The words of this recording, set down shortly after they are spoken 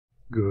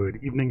Good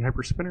evening,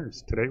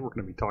 Hyperspinners. Today we're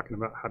going to be talking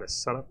about how to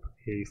set up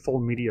a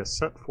full media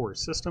set for a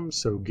system,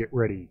 so get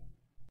ready.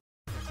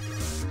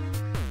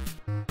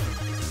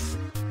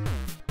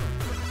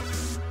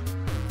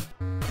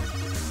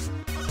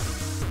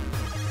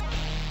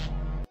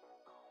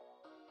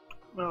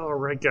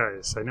 Alright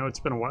guys, I know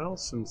it's been a while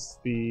since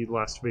the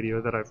last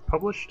video that I've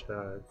published.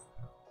 I've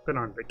been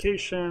on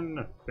vacation,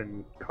 I've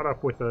been caught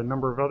up with a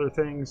number of other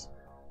things,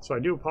 so I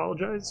do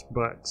apologize,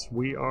 but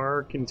we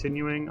are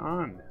continuing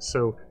on.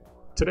 So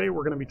today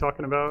we're going to be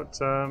talking about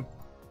a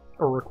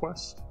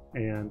request,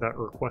 and that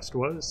request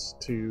was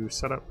to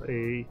set up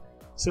a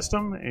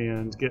system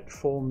and get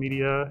full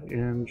media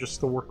in just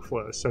the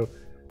workflow. So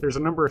there's a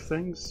number of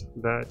things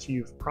that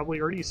you've probably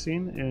already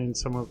seen in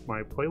some of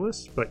my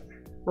playlists, but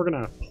we're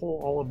going to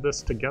pull all of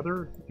this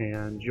together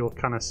and you'll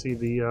kind of see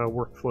the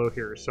workflow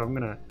here. So I'm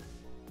going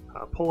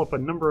to pull up a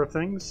number of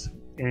things,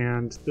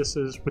 and this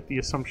is with the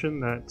assumption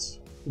that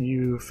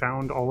you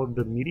found all of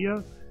the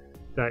media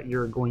that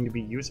you're going to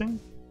be using.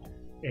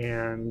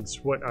 And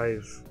what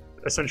I've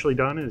essentially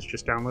done is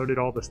just downloaded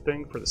all this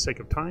thing for the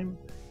sake of time,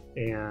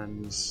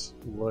 and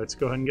let's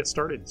go ahead and get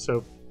started.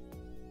 So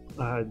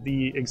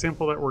the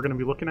example that we're going to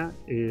be looking at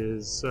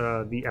is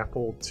the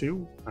Apple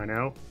II. I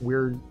know,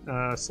 weird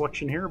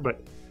selection here, but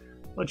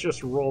let's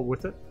just roll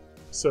with it.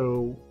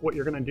 So what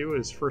you're going to do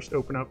is first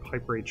open up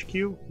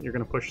HyperHQ. You're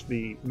going to push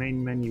the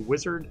main menu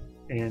wizard,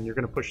 and you're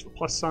going to push the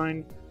plus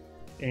sign,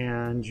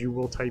 and you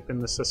will type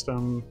in the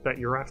system that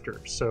you're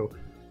after. So,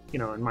 you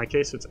know, in my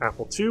case, it's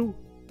Apple II,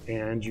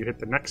 and you hit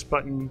the next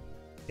button,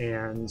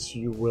 and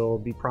you will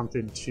be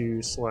prompted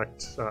to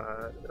select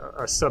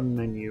a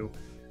sub-menu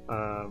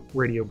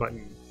radio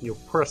button. You'll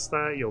press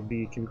that, you'll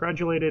be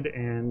congratulated,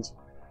 and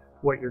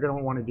what you're going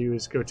to want to do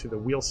is go to the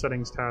wheel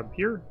settings tab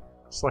here,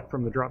 select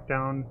from the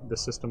drop-down the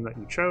system that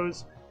you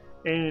chose,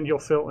 and you'll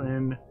fill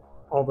in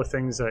all the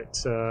things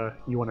that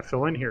you want to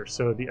fill in here.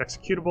 So the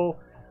executable,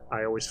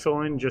 I always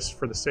fill in just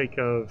for the sake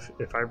of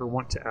if I ever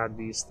want to add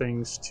these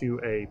things to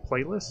a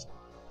playlist.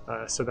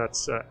 So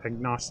that's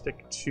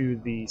agnostic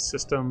to the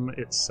system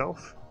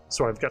itself.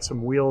 So I've got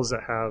some wheels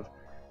that have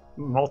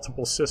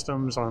multiple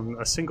systems on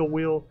a single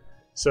wheel.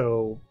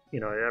 So,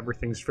 you know,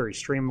 everything's very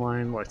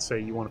streamlined. Let's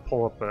say you want to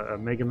pull up a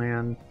Mega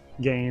Man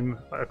game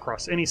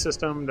across any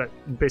system, that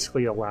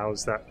basically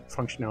allows that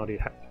functionality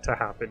to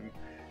happen.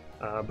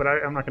 But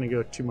I'm not going to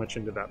go too much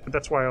into that. But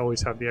that's why I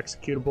always have the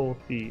executable,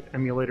 the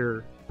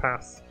emulator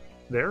path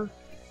there,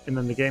 and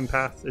then the game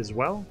path as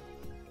well,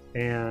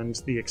 and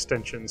the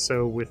extension.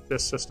 So with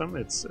this system,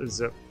 it's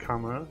zip,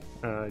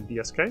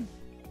 DSK.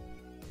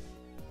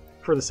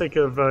 For the sake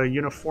of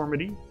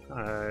uniformity,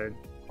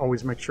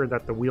 always make sure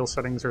that the wheel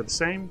settings are the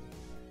same,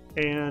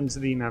 and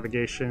the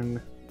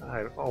navigation,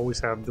 I always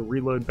have the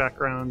reload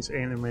backgrounds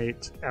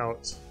animate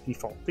out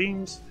default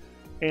themes,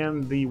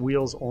 and the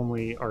wheels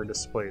only are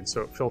displayed,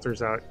 so it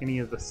filters out any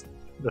of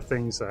the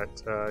things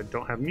that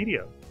don't have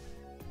media.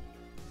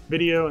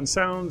 Video and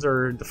sounds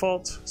are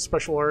default.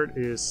 Special art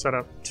is set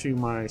up to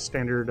my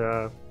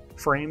standard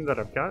frame that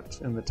I've got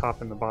in the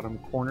top and the bottom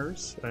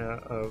corners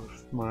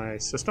of my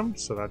system,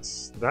 so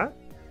that's that.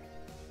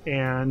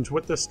 And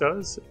what this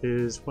does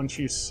is once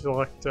you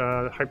select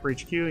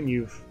HyperHQ and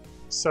you've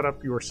set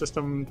up your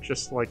system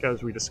just like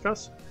as we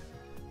discussed,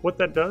 what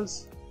that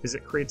does is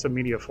it creates a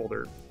media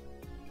folder.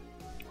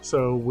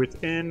 So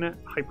within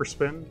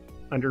Hyperspin,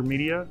 under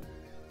media,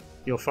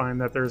 you'll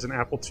find that there's an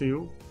Apple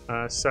II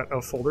set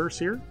of folders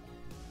here,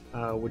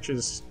 which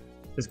is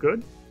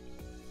good.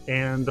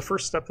 And the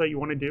first step that you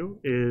want to do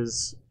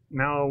is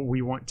now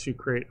we want to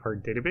create our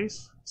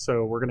database.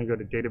 So we're going to go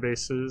to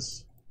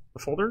databases, the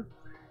folder.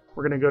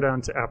 We're going to go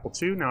down to Apple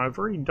II. Now I've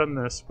already done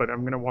this, but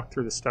I'm going to walk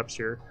through the steps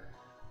here.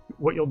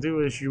 What you'll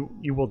do is you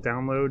will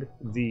download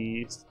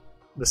the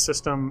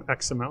system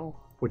XML,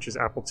 which is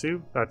Apple II.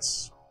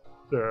 That's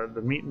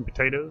the meat and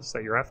potatoes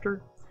that you're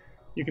after.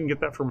 You can get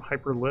that from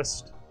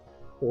Hyperlist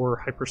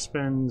or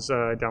Hyperspin's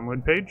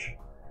download page.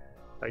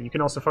 You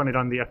can also find it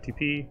on the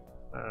FTP,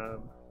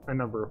 a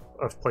number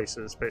of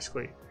places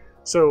basically.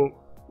 So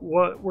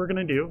what we're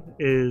going to do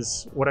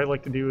is, what I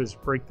like to do is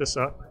break this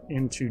up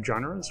into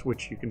genres,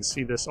 which you can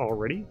see this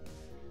already.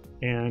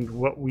 And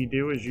what we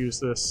do is use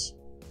this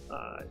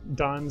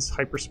Don's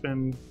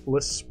Hyperspin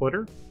list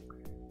splitter,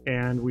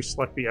 and we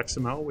select the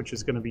XML, which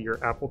is going to be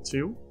your Apple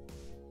II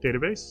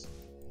database,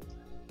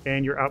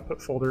 and your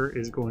output folder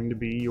is going to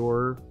be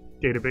your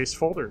database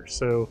folder.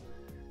 So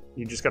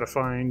you just got to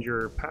find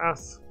your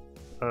path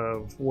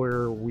of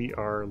where we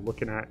are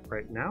looking at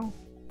right now.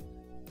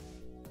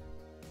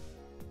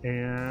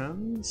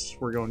 And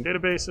we're going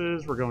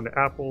databases, we're going to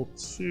Apple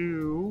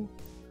II,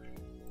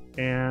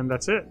 and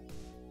that's it.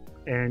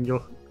 And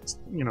you'll,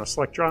 you know,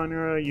 select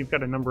genre. You've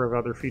got a number of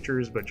other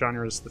features, but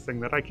genre is the thing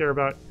that I care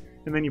about.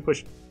 And then you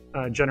push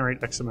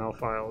generate XML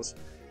files.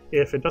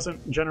 If it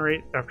doesn't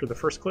generate after the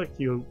first click,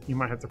 you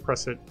might have to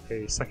press it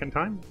a second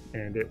time,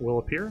 and it will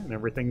appear, and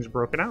everything's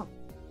broken out.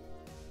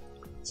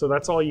 So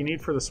that's all you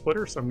need for the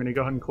splitter, so I'm going to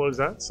go ahead and close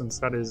that since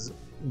that is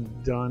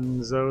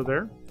donezo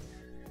there.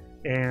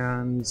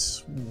 And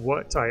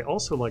what I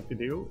also like to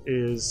do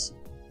is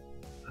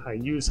I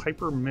use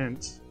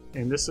Hypermint,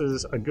 and this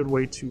is a good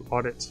way to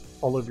audit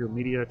all of your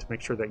media to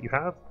make sure that you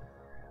have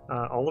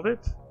all of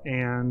it.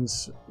 And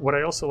what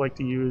I also like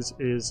to use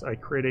is I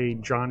create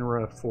a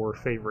genre for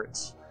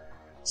favorites.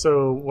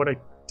 So what I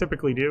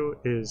typically do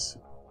is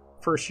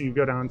first you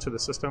go down to the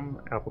system,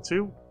 Apple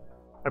II.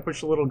 I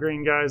push the little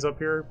green guys up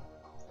here,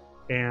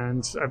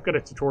 and I've got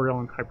a tutorial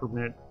on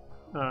Hypermint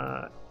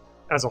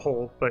as a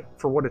whole, but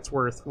for what it's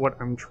worth, what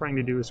I'm trying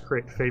to do is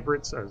create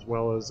favorites as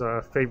well as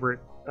favorite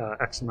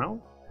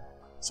XML.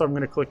 So I'm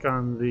going to click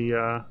on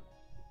the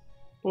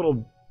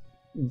little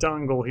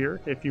dongle here,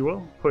 if you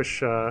will,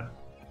 push to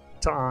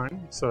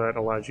on, so that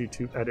allows you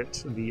to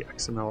edit the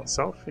XML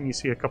itself, and you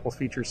see a couple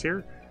features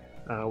here.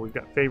 We've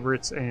got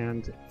favorites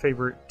and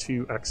favorite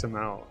to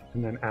XML,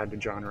 and then add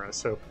to genre.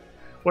 So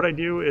what I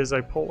do is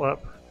I pull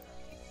up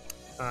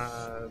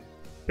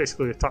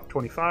basically the top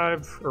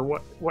 25 or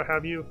what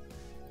have you,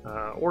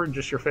 or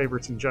just your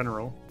favorites in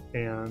general.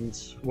 And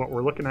what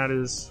we're looking at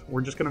is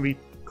we're just going to be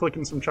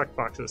clicking some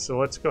checkboxes. So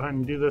let's go ahead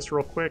and do this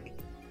real quick.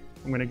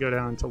 I'm going to go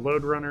down to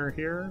Load Runner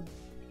here,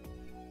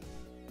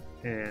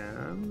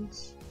 and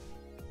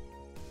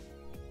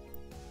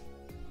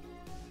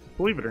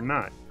believe it or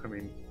not, I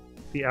mean,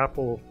 the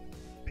Apple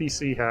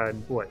PC had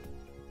what,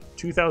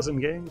 2,000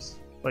 games?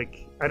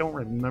 Like, I don't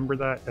remember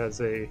that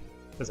as a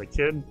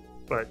kid,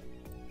 but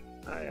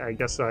I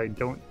guess I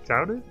don't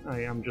doubt it.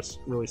 I am just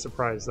really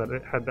surprised that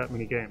it had that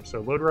many games. So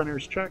Load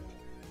Runner's checked.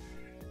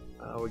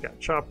 We got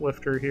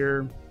Choplifter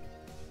here,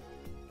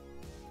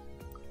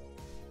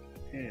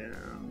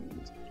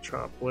 and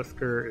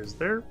Choplifter is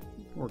there.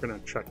 We're gonna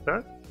check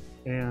that.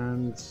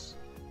 And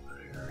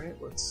all right,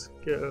 let's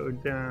go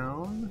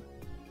down.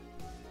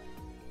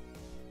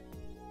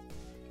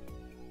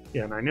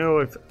 Yeah, and I know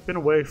I've been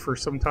away for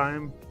some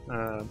time,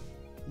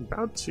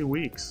 about 2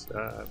 weeks.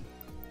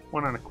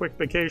 Went on a quick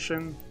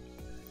vacation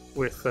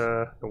with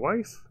the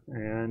wife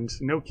and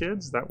no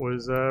kids. That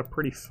was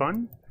pretty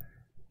fun,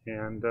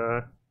 and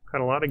had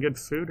a lot of good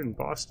food in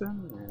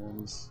Boston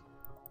and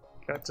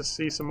got to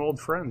see some old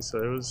friends. So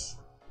it was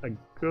a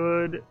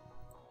good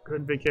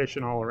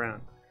vacation all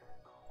around.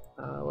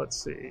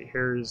 Let's see,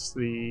 here's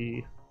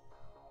the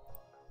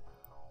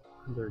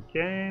other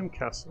game,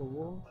 Castle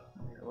Wolf.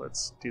 Here,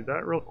 let's do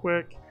that real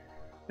quick,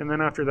 and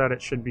then after that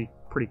it should be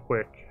pretty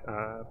quick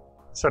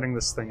setting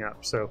this thing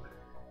up. So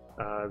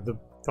the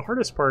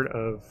hardest part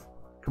of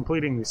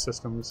completing these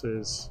systems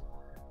is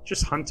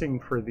just hunting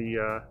for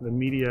the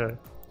media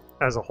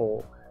as a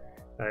whole.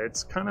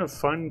 It's kind of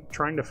fun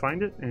trying to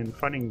find it and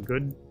finding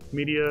good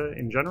media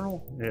in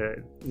general.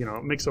 You know,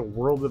 it makes a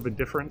world of a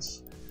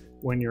difference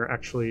when you're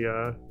actually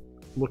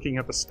looking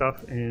at the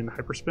stuff in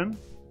Hyperspin.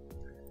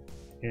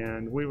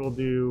 And we will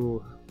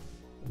do,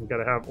 we've got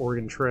to have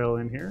Oregon Trail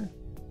in here.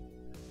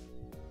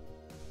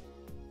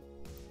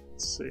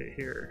 Let's see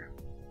here.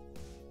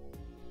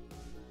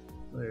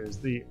 There's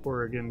the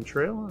Oregon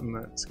Trail, and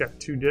that's got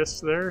 2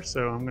 discs there,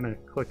 so I'm going to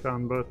click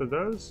on both of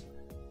those.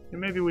 And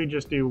maybe we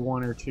just do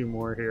 1 or 2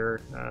 more here.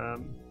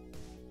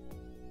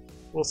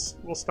 We'll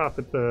stop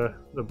at the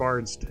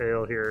Bard's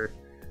Tale here.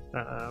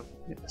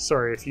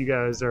 Sorry if you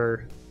guys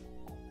are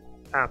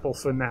Apple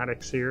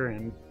fanatics here,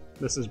 and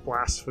this is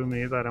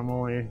blasphemy that I'm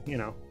only, you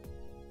know,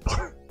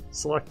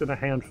 selecting a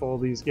handful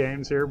of these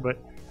games here, but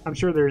I'm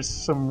sure there's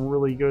some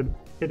really good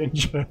hidden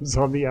gems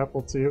on the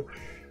Apple II.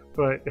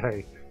 But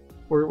hey,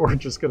 we're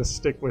just going to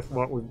stick with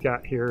what we've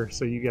got here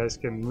so you guys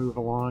can move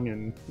along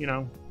and, you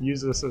know,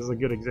 use this as a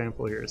good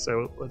example here.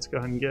 So let's go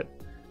ahead and get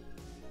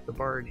the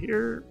Bard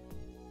here,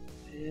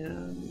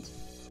 and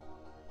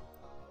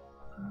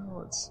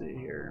let's see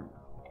here.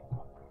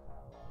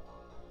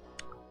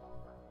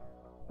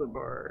 The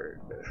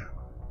Bard.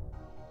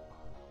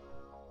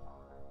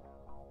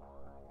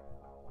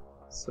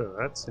 So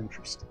that's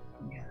interesting.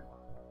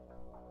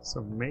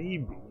 So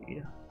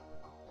maybe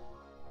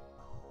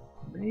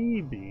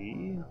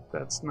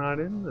that's not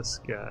in the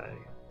sky.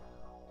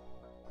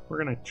 We're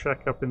gonna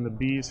check up in the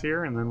B's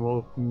here, and then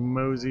we'll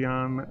mosey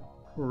on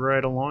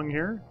right along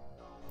here.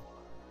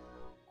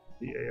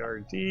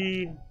 BARD.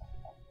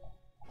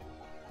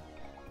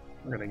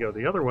 We're gonna go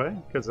the other way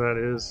because that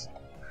is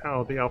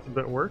how the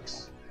alphabet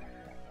works.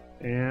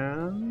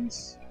 And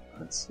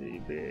let's see,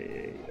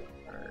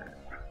 BAR.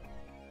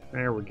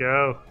 There we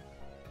go.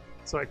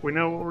 It's like we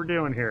know what we're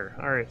doing here.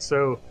 All right,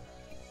 so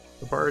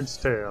the Bard's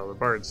Tale,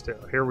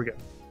 here we go.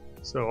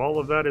 So all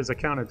of that is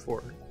accounted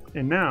for.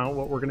 And now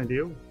what we're gonna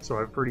do, so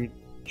I've already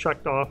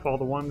checked off all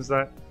the ones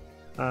that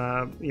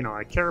you know,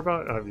 I care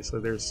about.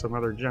 Obviously there's some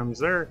other gems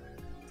there.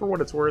 For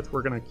what it's worth,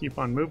 we're gonna keep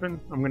on moving.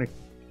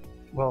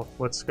 Well,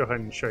 let's go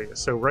ahead and show you.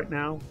 So right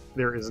now,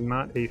 there is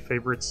not a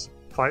favorites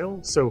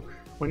file. So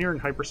when you're in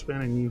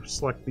Hyperspin and you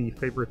select the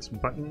favorites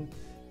button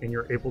and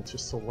you're able to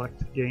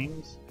select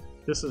games,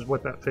 this is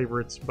what that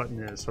favorites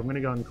button is. So I'm going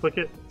to go and click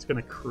it. It's going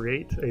to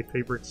create a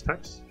favorites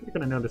text. You're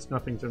going to notice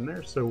nothing's in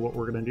there. So what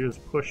we're going to do is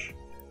push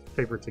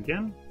favorites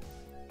again,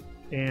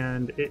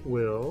 and it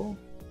will,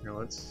 you know,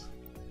 let's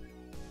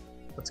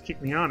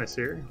keep me honest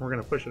here. We're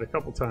going to push it a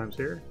couple times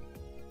here.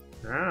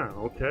 Ah,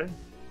 okay.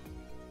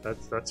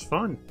 That's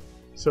fun.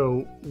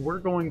 So we're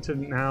going to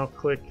now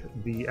click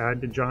the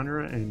add to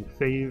genre and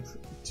fave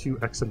to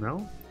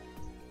XML.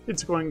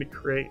 It's going to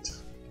create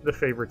the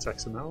favorites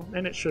XML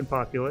and it should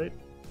populate.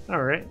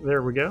 All right,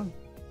 there we go.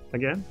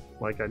 Again,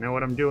 like I know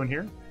what I'm doing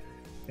here.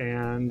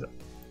 And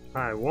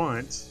I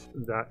want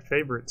that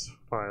favorites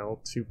file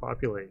to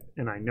populate,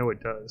 and I know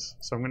it does.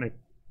 So I'm going to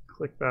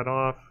click that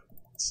off.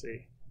 Let's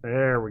see.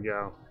 There we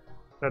go.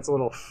 That's a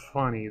little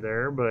funny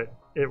there, but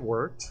it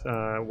worked.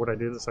 What I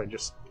did is I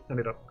just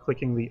ended up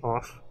clicking the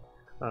off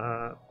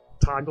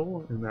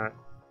toggle, and that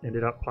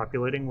ended up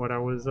populating what I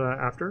was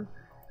after.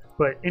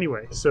 But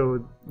anyway,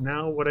 so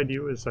now what I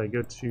do is I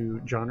go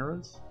to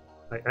genres,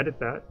 I edit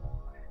that,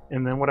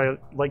 and then what I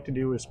like to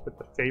do is put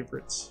the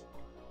favorites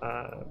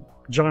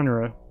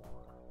genre,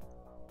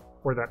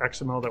 or that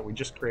XML that we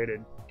just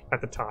created,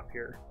 at the top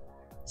here.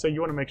 So you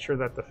want to make sure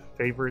that the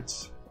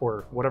favorites,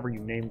 or whatever you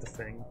name the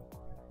thing,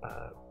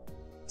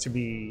 to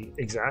be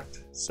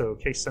exact, so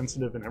case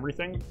sensitive and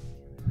everything.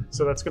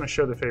 So that's going to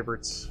show the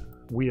favorites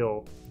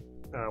wheel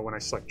when I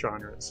select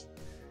genres.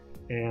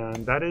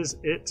 And that is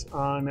it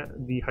on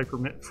the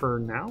Hypermint for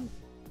now.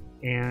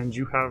 And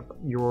you have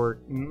your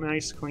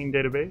nice clean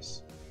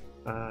database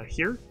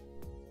here.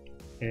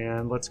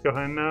 And let's go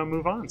ahead and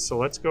move on. So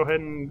let's go ahead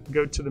and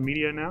go to the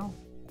media now.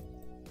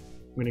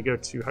 I'm going to go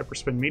to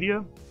Hyperspin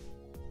Media.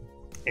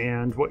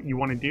 And what you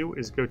want to do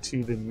is go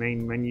to the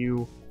main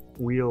menu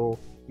wheel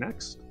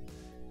next.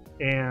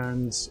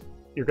 And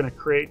you're going to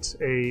create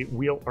a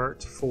wheel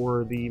art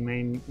for the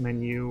main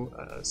menu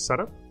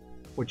setup,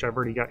 which I've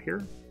already got here.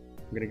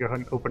 I'm going to go ahead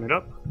and open it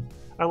up.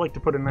 I like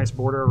to put a nice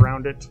border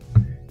around it,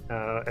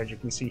 as you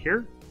can see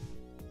here.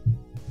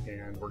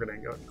 And we're going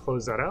to go ahead and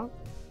close that out.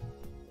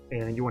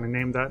 And you want to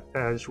name that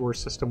as your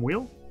system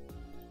wheel.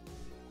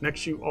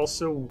 Next, you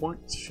also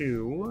want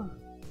to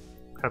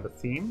have a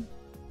theme.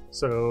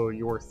 So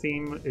your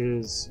theme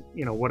is,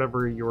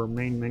 whatever your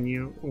main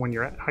menu, when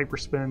you're at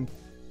Hyperspin,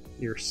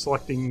 you're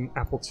selecting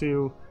Apple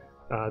II.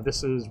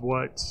 This is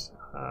what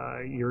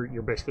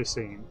you're basically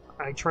seeing.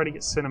 I try to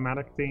get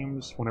cinematic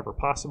themes whenever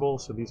possible,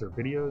 so these are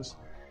videos.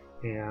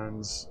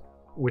 And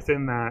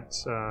within that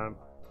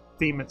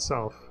theme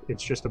itself,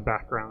 it's just a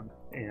background,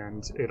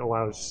 and it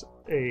allows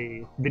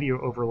a video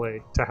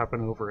overlay to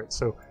happen over it.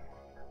 So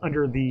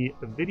under the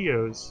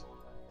videos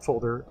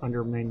folder,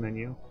 under main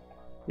menu,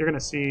 you're going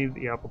to see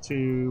the Apple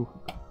II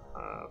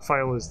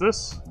file is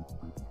this.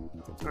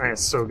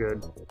 It's so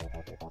good.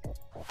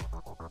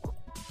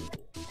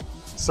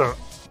 So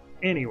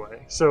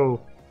anyway,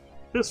 so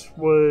this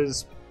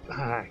was,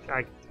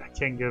 I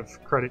can't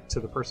give credit to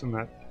the person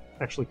that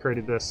actually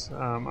created this.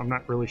 I'm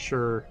not really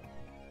sure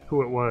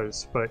who it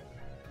was, but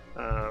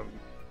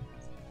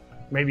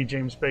maybe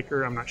James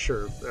Baker, I'm not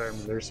sure.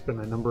 There's been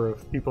a number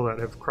of people that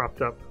have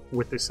cropped up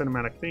with the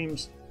cinematic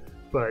themes,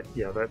 but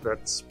yeah,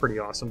 that's pretty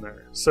awesome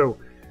there. So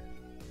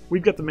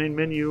we've got the main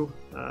menu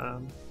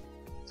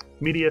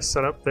media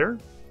set up there,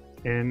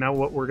 and now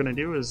what we're going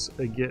to do is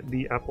get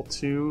the Apple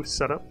II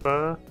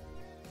setup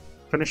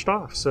finished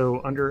off.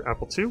 So under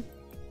Apple II,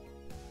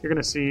 you're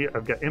going to see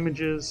I've got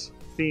images,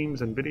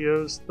 themes, and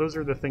videos. Those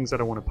are the things that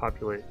I want to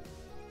populate.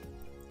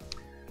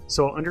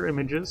 So under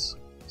images,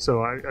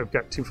 so I've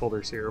got two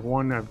folders here.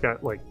 One, I've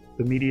got like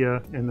the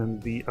media, and then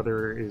the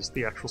other is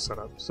the actual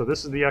setup. So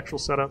this is the actual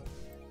setup.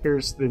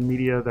 Here's the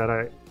media that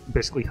I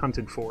basically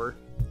hunted for,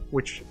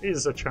 which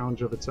is a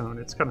challenge of its own.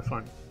 It's kind of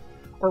fun.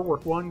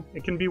 Artwork 1,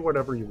 it can be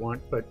whatever you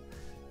want, but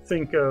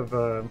think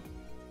of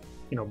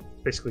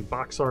basically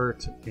box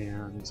art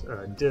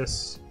and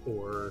discs,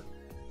 or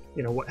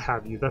what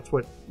have you. That's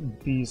what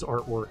these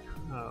artwork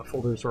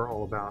folders are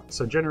all about.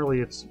 So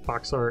generally it's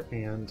box art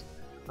and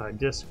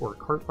disc or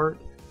cart art.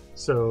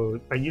 So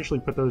I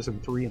usually put those in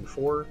 3 and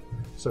 4.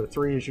 So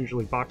 3 is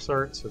usually box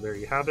art, so there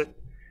you have it.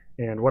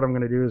 And what I'm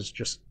going to do is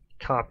just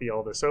copy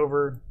all this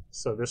over.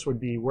 So this would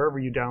be wherever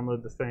you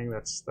download the thing,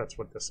 that's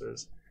what this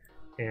is.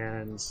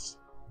 And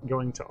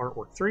going to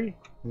artwork 3,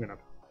 I'm going to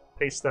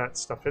paste that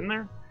stuff in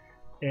there.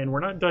 And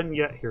we're not done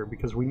yet here,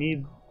 because we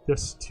need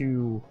this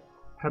to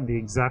have the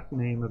exact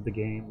name of the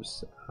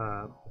games,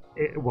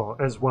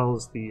 as well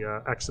as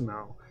the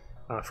XML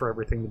for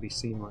everything to be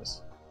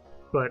seamless.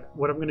 But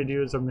what I'm going to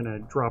do is I'm going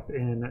to drop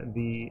in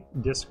the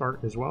disc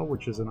art as well,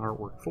 which is in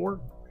artwork 4,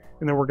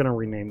 and then we're going to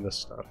rename this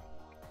stuff.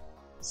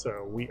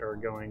 So we are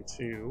going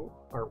to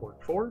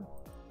artwork 4.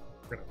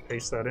 We're going to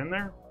paste that in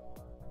there.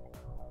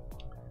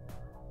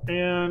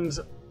 And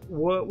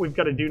what we've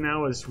got to do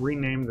now is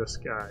rename this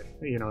guy,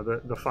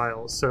 the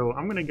files. So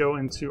I'm going to go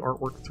into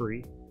artwork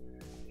 3,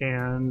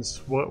 and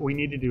what we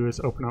need to do is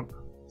open up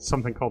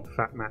something called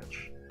Fat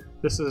Match.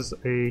 This is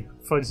a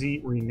fuzzy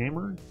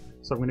renamer.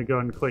 So I'm going to go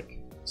and click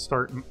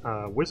Start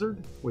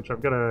Wizard, which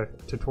I've got a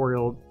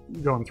tutorial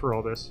going through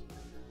all this.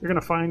 You're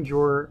going to find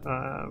your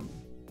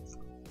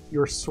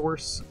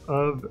source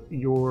of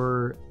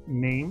your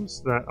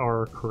names that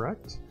are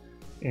correct.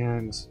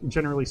 And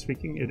generally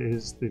speaking, it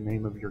is the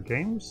name of your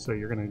games. So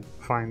you're going to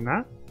find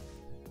that.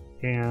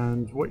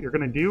 And what you're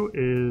going to do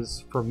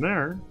is from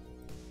there,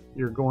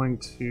 you're going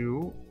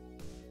to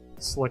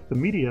select the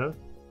media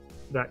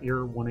that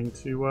you're wanting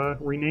to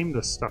rename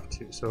this stuff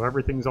to. So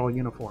everything's all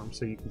uniform,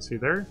 so you can see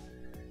there.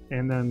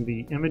 And then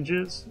the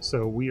images,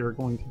 so we are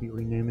going to be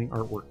renaming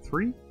artwork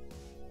 3.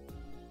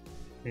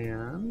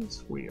 And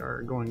we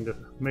are going to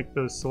make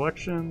those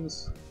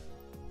selections.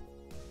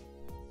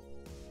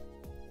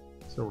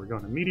 So we're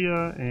going to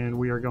media, and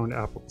we are going to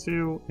Apple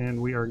II, and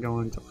we are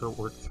going to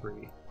artwork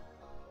 3.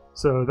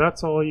 So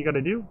that's all you got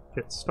to do.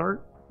 Hit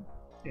start,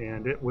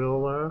 and it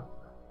will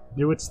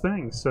do its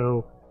thing.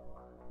 So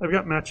I've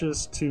got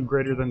matches to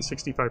greater than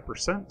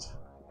 65%,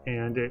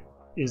 and it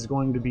is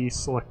going to be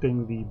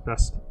selecting the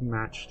best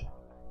matched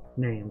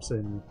names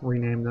and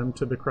rename them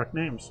to the correct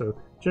name. So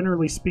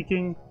generally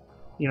speaking,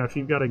 you know, if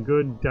you've got a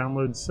good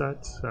download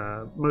set,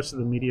 most of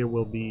the media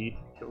will be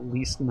at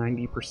least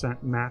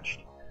 90%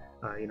 matched.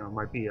 You know, it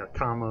might be a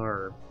comma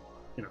or,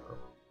 you know,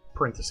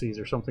 parentheses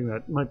or something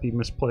that might be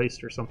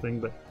misplaced or something,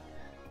 but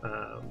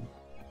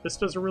this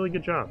does a really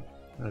good job.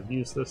 I've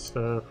used this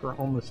for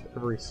almost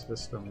every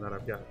system that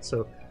I've got.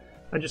 So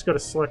I just go to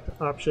select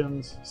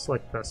options,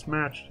 select best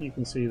matched. You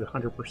can see the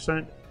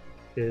 100%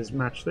 is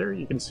matched there.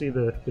 You can see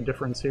the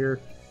difference here,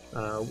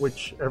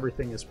 which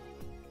everything is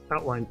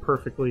outlined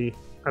perfectly.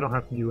 I don't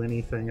have to do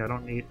anything. I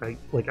don't need, I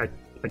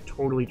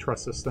totally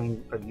trust this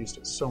thing. I've used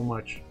it so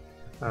much.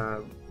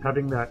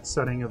 Having that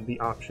setting of the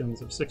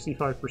options of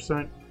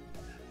 65%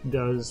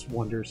 does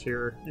wonders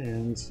here,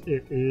 and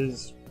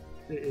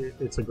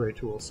it's a great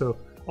tool. So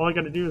all I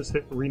got to do is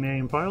hit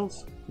rename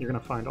files. You're going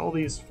to find all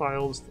these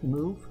files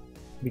move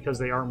because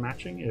they are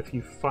matching. If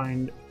you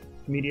find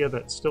media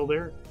that's still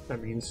there,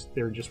 that means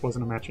there just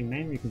wasn't a matching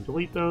name. You can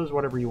delete those,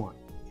 whatever you want.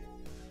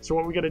 So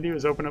what we got to do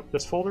is open up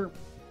this folder.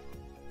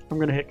 I'm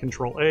going to hit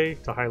Control A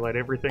to highlight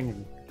everything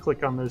and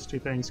click on those two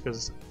things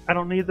because I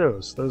don't need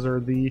those. Those are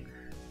the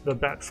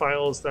bat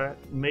files that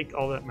make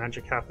all that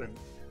magic happen.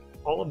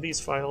 All of these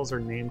files are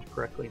named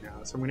correctly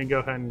now. So I'm going to go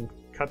ahead and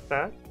cut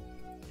that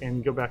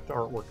and go back to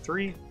artwork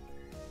 3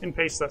 and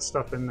paste that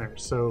stuff in there.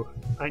 So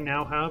I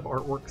now have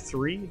artwork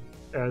 3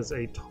 as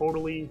a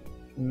totally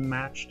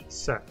matched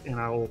set, and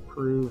I will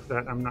prove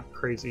that I'm not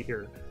crazy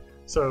here.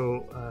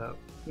 So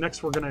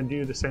next we're going to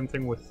do the same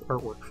thing with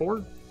artwork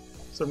 4.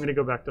 So I'm going to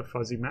go back to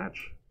fuzzy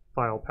match,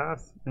 file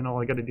path, and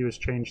all I got to do is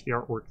change the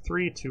artwork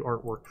 3 to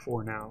artwork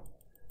 4 now.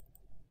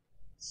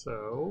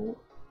 So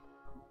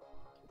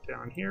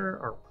down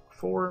here, artwork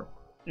 4,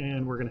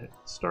 and we're going to hit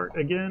start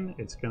again.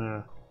 It's going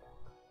to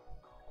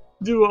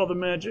do all the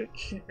magic,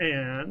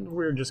 and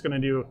we're just going to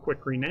do a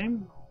quick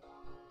rename,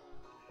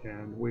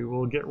 and we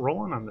will get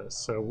rolling on this.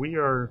 So we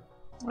are,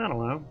 I don't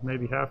know,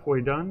 maybe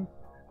halfway done.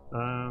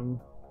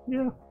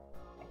 Yeah,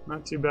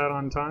 not too bad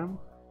on time.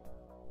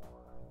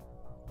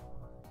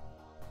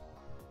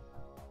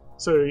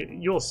 So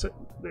you'll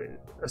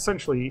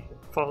essentially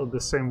follow the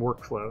same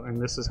workflow,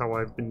 and this is how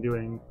I've been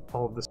doing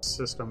all of the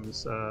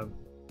systems,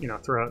 you know,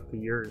 throughout the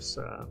years.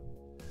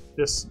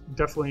 This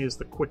definitely is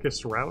the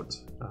quickest route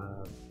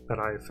that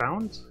I've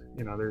found.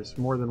 You know, there's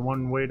more than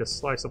one way to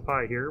slice a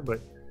pie here, but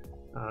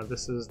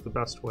this is the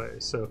best way.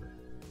 So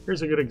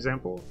here's a good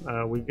example.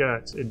 We've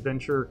got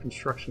Adventure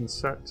Construction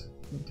Set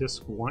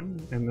Disc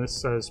 1, and this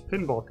says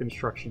Pinball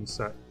Construction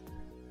Set.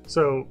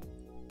 So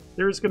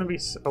there's going to be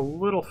a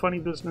little funny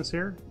business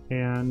here,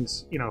 and,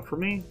 you know, for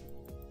me,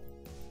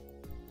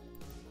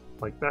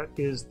 like, that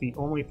is the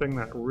only thing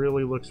that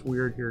really looks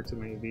weird here to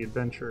me, the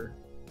adventure.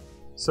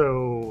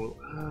 So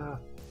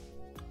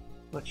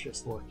let's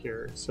just look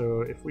here.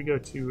 So if we go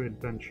to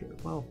adventure,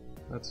 well,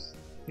 that's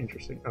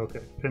interesting. Okay,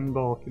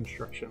 pinball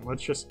construction.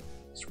 Let's just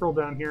scroll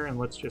down here and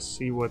let's just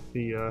see what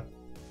the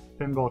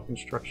pinball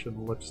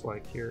construction looks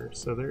like here.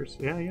 So there's,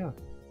 yeah,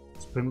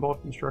 it's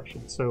pinball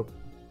construction. So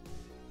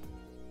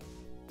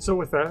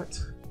with that,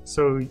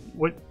 so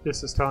what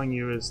this is telling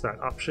you is that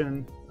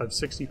option of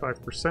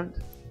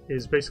 65%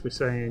 is basically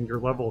saying your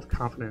level of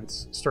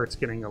confidence starts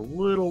getting a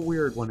little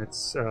weird when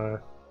it's,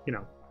 you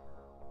know,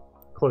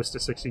 close to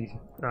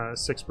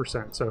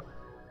 66%. So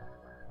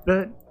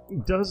that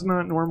does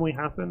not normally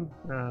happen.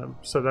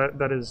 So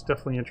that is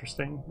definitely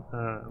interesting.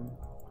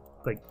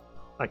 Like,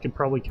 I could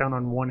probably count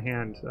on one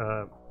hand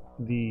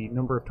the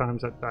number of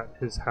times that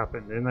has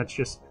happened, and that's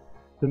just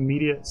the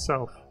media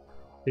itself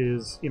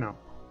is, you know,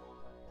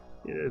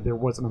 there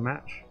wasn't a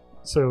match.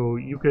 So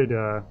you could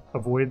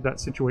avoid that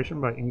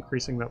situation by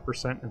increasing that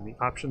percent in the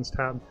options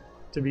tab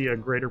to be a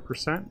greater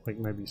percent, like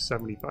maybe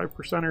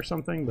 75% or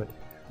something, but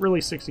really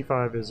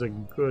 65 is a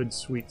good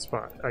sweet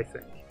spot, I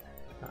think.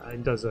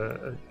 It does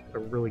a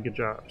really good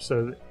job.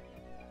 So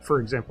for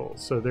example,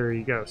 so there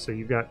you go. So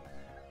you've got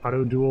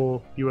Auto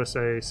Duel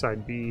USA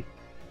side B,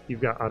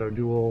 you've got Auto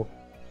Duel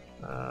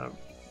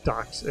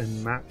docs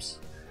and maps.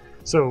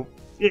 So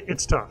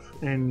it's tough,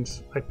 and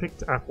I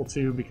picked Apple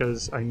II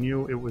because I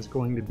knew it was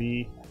going to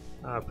be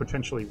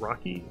potentially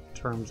rocky in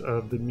terms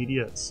of the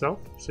media itself.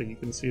 So you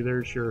can see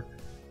there's your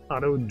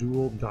Auto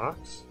Duel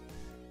docs,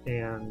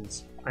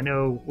 and I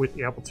know with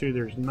the Apple II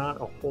there's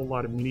not a whole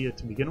lot of media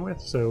to begin with,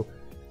 so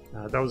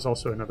that was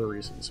also another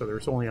reason. So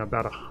there's only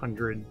about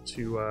 100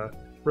 to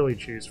really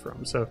choose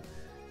from. So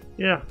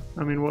yeah,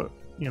 I mean,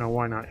 you know,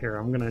 why not here?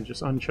 I'm gonna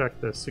just uncheck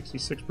the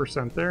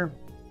 66% there.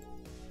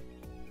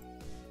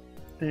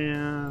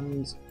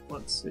 And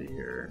let's see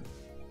here.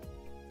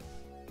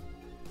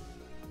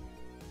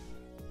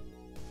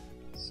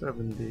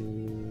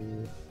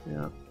 70,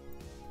 yeah.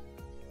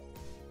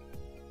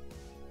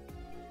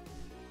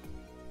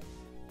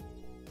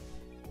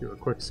 Do a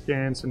quick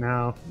scan. So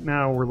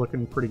now we're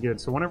looking pretty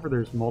good. So whenever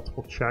there's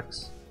multiple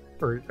checks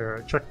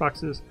or check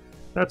boxes,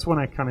 that's when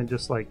I kind of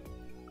just like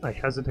I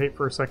hesitate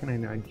for a second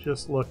and I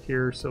just look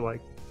here. So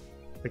like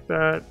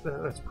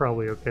that's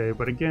probably okay.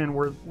 But again,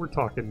 we're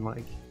talking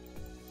like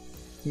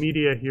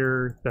media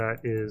here that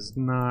is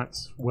not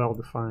well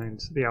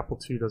defined. The Apple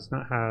II does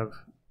not have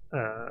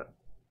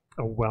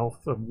a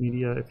wealth of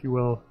media, if you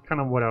will. Kind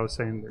of what I was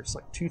saying. There's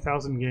like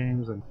 2,000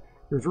 games, and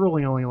there's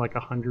really only like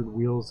 100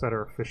 wheels that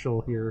are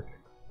official here.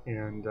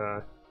 And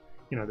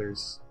you know,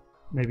 there's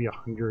maybe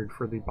 100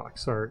 for the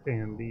box art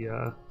and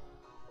the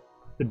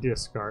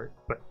disc art.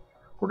 But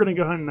we're gonna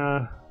go ahead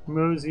and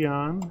mosey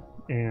on,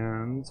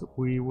 and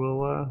we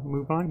will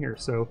move on here.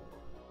 So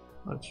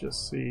let's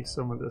just see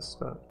some of this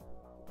stuff.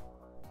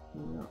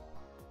 Yeah.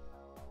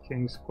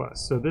 King's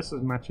Quest. So this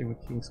is matching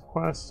with King's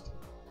Quest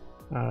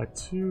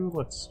 2.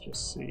 Let's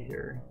just see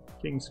here.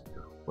 King's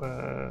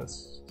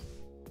Quest.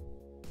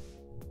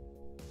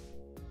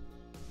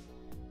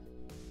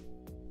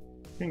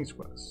 King's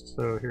Quest.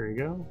 So here you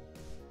go.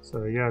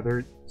 So yeah,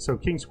 so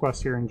King's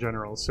Quest here in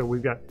general. So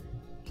we've got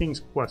King's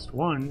Quest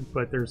 1,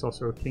 but there's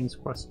also a King's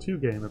Quest 2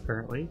 game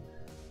apparently.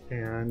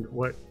 And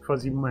what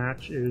Fuzzy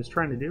Match is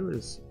trying to do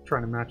is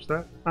trying to match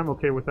that. I'm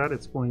okay with that.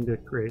 It's going to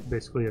create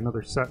basically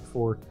another set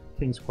for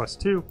King's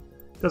Quest 2.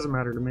 Doesn't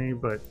matter to me,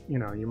 but you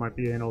know, you might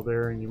be anal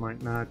there and you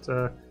might not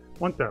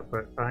want that.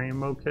 But I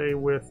am okay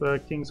with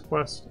King's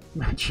Quest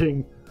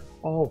matching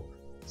all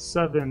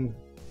 7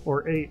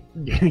 or 8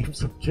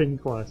 games of King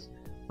Quest.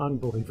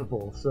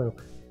 Unbelievable. So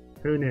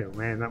who knew,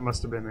 man? That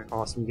must have been an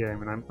awesome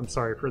game. And I'm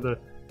sorry for the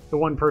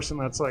one person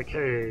that's like,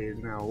 hey,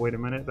 now wait a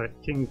minute, that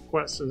King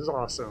Quest is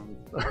awesome.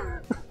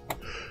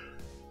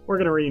 We're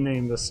gonna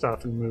rename this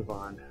stuff and move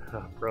on.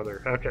 Oh,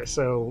 brother. Okay,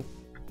 so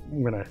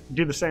I'm gonna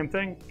do the same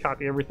thing,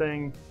 copy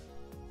everything,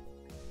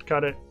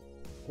 cut it,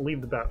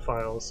 leave the bat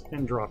files,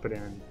 and drop it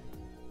in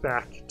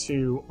back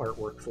to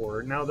Artwork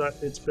 4 now that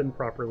it's been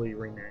properly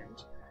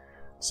renamed.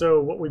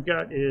 So what we've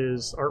got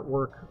is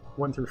Artwork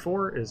 1 through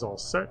 4 is all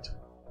set,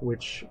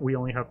 which we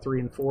only have 3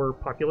 and 4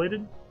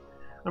 populated.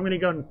 I'm going to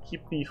go and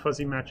keep the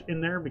fuzzy match in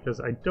there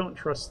because I don't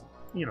trust,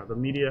 you know, the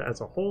media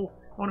as a whole.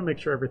 I want to make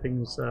sure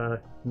everything's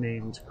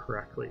named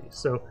correctly.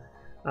 So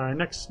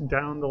next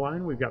down the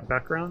line, we've got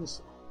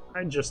backgrounds.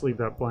 I just leave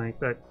that blank.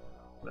 That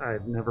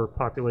I've never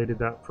populated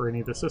that for any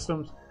of the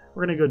systems.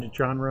 We're going to go to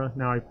genre.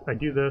 Now I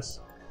do this.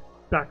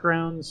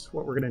 Backgrounds,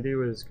 what we're going to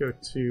do is go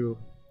to,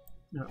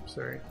 no,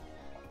 sorry.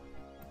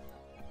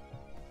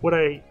 What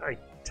I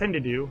tend to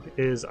do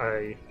is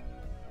I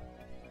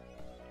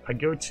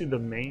go to the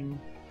main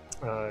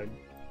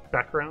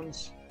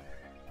backgrounds,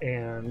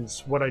 and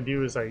what I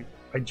do is I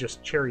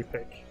just cherry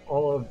pick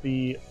all of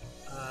the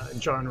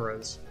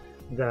genres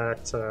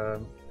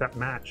that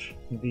match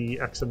the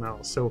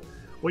XML. So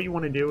what you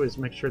want to do is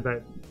make sure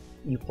that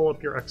you pull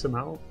up your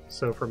XML.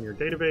 So from your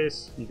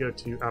database, you go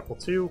to Apple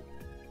II,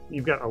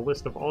 you've got a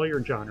list of all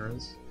your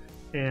genres,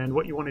 and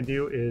what you want to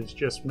do is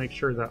just make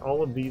sure that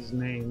all of these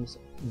names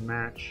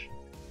match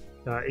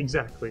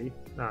exactly,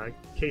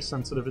 case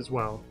sensitive as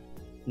well,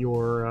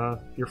 your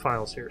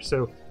files here.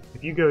 So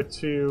if you go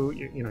to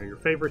your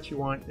favorites you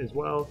want as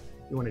well,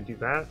 you want to do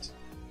that,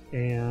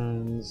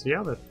 and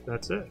yeah,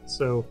 that's it.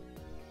 So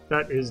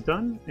that is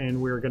done,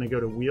 and we're going to go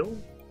to wheel,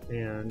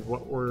 and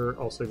what we're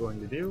also going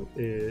to do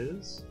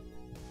is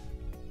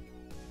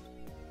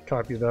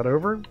copy that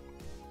over,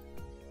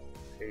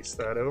 paste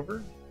that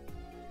over,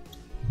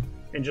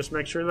 and just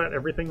make sure that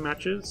everything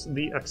matches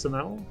the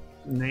XML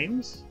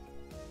names,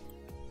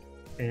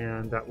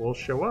 and that will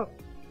show up.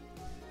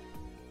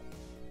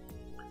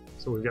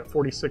 So we've got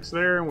 46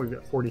 there, and we've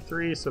got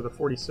 43, so the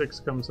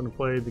 46 comes into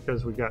play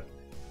because we've got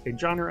a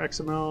genre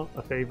XML,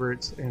 a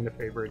favorites, and a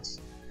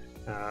favorites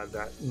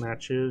that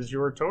matches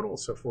your total,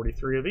 so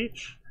 43 of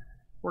each.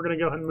 We're going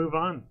to go ahead and move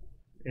on.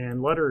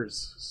 And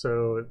letters,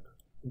 so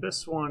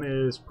this one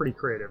is pretty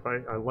creative.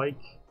 I like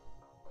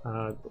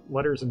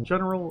letters in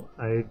general.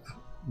 I've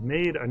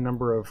made a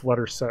number of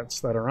letter sets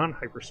that are on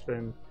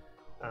Hyperspin,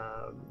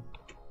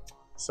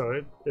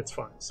 so it's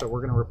fun. So we're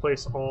going to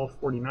replace all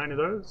 49 of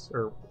those,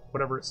 or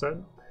whatever it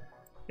said,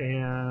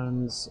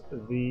 and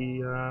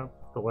the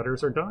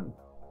letters are done.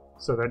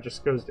 So that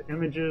just goes to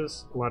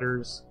images,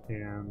 letters,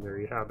 and there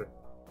you have it.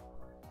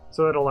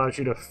 So that allows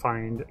you to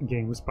find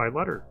games by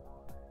letter.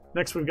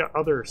 Next we've got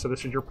other, so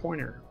this is your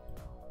pointer.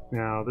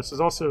 Now this is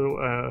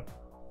also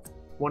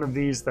one of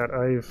these that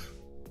I've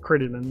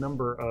created a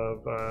number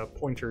of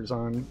pointers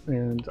on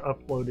and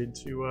uploaded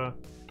to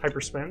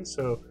Hyperspin,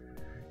 so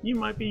you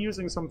might be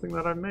using something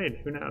that I've made,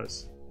 who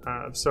knows.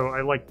 So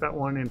I like that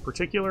one in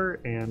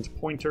particular, and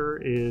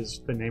pointer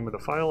is the name of the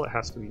file. It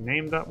has to be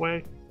named that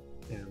way,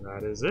 and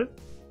that is it.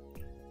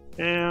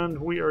 And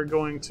we are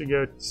going to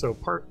go, so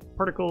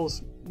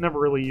particles, never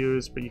really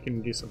used, but you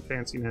can do some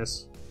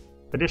fanciness,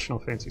 additional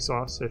fancy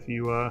sauce if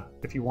you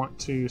want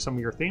to some of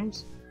your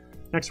themes.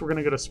 Next we're going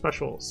to go to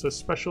special. So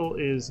special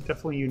is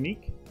definitely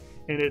unique,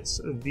 and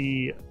it's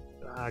the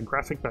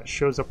graphic that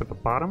shows up at the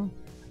bottom.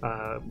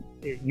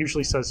 It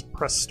usually says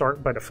press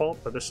start by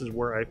default, but this is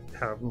where I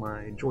have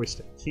my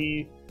joystick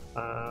key.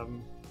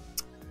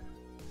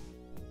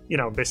 You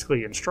know,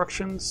 basically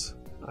instructions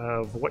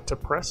of what to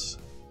press,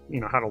 you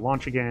know, how to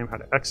launch a game, how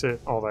to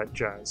exit, all that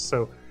jazz.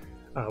 So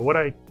what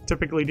I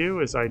typically do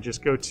is I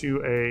just go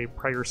to a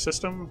prior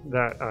system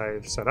that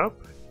I've set up,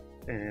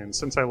 and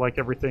since I like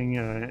everything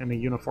in a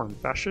uniform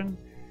fashion,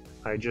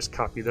 I just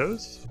copy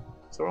those.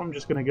 So I'm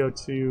just going to go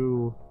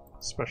to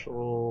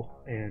special,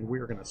 and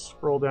we're going to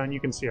scroll down. You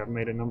can see I've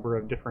made a number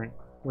of different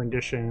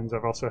renditions.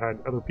 I've also had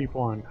other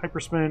people on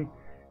Hyperspin,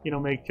 you know,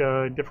 make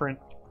different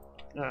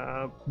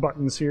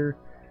buttons here.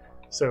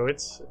 So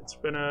it's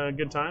been a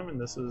good time, and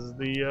this is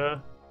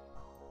the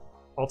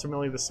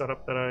ultimately the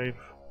setup that I've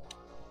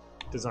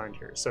designed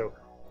here. So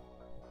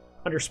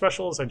under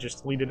specials, I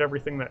just deleted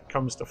everything that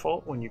comes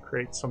default when you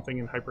create something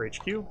in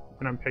HyperHQ,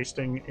 and I'm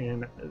pasting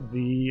in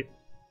the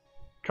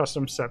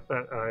custom set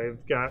that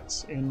I've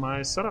got in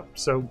my setup.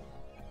 So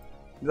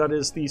that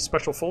is the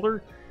special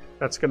folder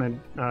that's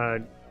going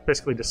to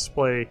basically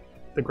display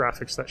the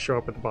graphics that show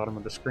up at the bottom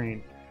of the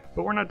screen.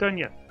 But we're not done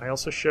yet. I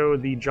also show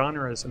the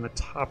genres in the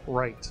top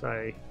right.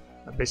 I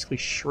basically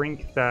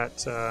shrink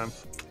that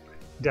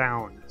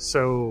down.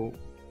 So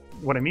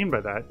what I mean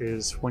by that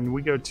is when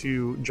we go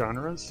to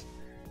genres,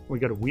 we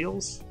go to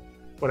wheels,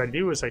 what I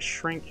do is I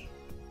shrink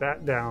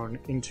that down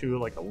into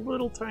like a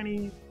little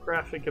tiny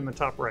graphic in the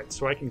top right,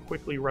 so I can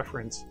quickly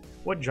reference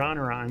what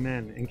genre I'm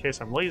in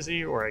case I'm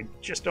lazy or I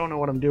just don't know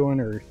what I'm doing,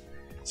 or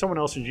someone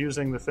else is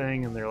using the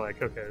thing and they're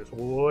like, okay, so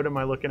what am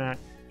I looking at?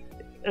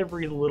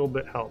 Every little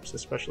bit helps,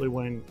 especially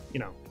when, you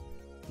know,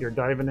 you're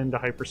diving into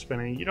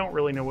hyperspinning. You don't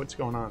really know what's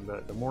going on.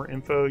 The more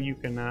info you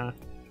can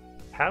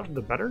have,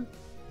 the better.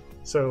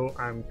 So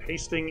I'm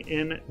pasting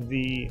in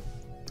the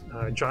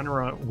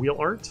genre wheel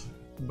art,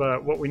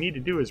 but what we need to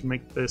do is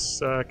make this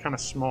kind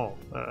of small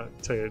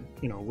to,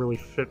 you know, really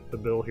fit the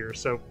bill here.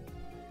 So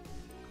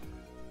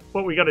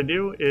what we got to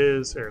do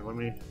is, here, let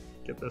me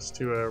get this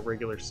to a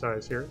regular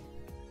size here.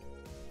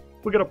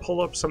 We got to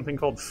pull up something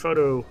called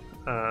photo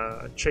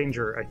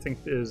changer, I think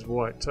is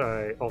what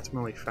I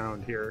ultimately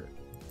found here.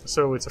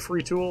 So it's a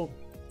free tool,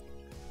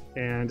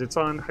 and it's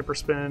on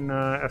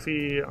Hyperspin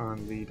FE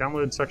on the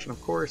download section,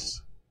 of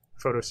course.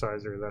 Photo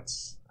sizer,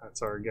 that's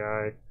our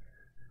guy.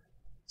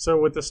 So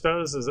what this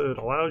does is it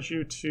allows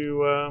you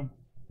to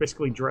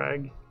basically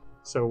drag.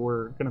 So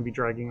we're going to be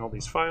dragging all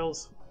these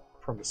files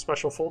from the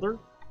special folder.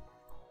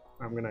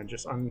 I'm going to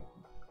just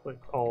unclick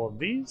all of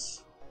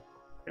these,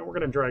 and we're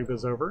going to drag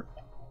those over.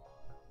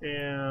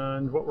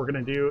 And what we're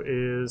going to do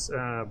is,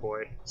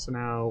 boy, so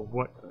now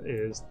what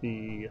is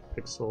the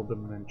pixel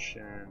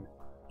dimension?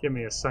 Give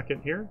me a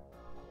second here.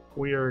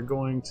 We are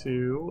going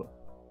to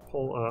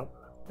pull up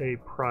a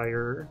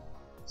prior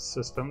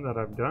system that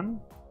I've done.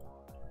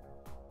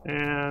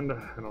 And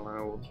I don't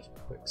know, we'll just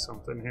pick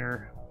something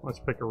here. Let's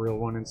pick a real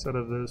one instead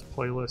of those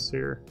playlists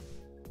here.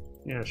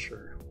 Yeah,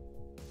 sure.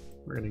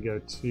 We're going to go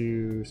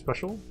to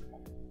special.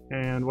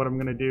 And what I'm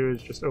going to do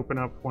is just open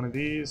up one of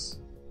these.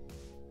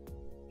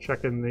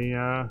 Check in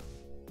the,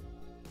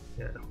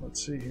 yeah,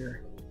 let's see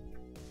here.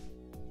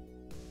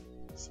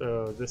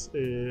 So this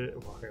is,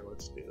 well, here,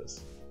 let's do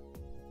this.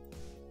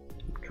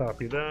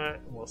 Copy that,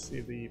 and we'll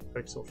see the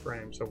pixel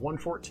frame. So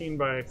 114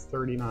 by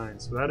 39.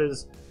 So that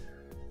is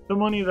the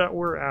money that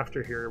we're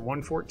after here,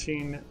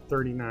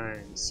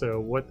 114.39.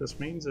 So what this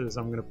means is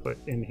I'm going to put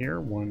in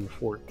here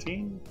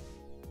 114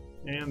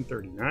 and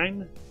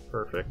 39.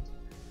 Perfect.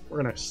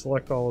 We're going to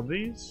select all of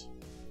these,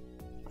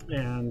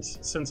 and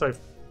since I've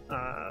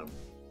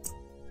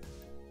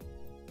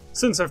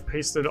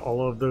pasted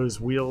all of those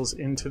wheels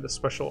into the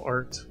special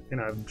art and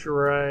I've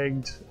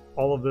dragged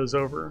all of those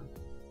over,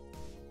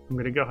 I'm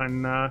going to go ahead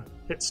and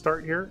hit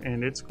start here,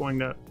 and it's going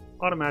to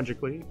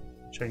automatically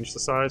change the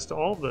size to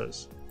all of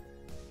those.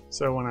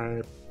 So when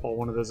I pull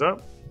one of those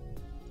up,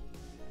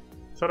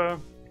 ta-da,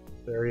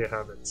 there you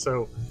have it.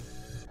 So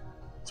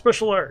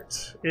special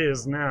art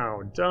is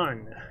now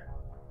done.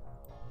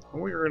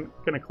 And we're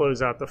going to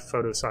close out the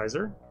photo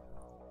sizer.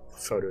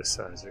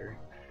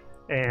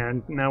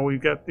 And now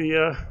we've got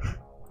the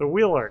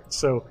wheel art.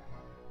 So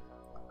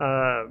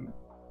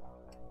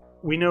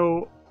we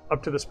know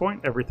up to this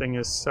point everything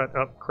is set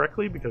up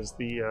correctly because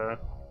the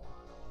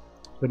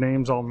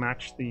names all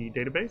match the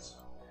database.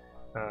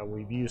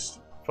 We've used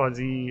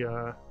fuzzy,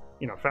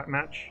 you know, fat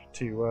match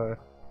to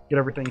get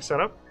everything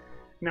set up.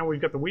 Now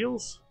we've got the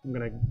wheels. I'm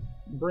going to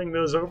bring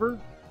those over,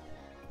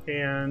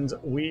 and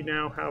we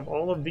now have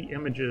all of the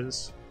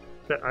images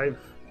that I've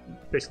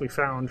basically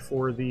found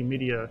for the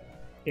media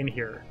in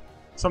here.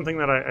 Something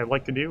that I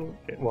like to do,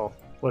 well,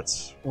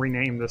 let's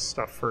rename this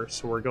stuff first.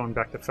 So we're going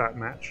back to fat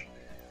match.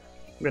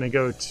 I'm going to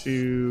go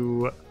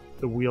to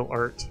the wheel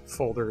art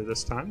folder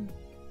this time,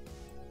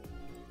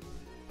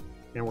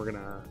 and we're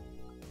going to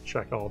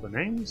check all the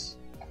names.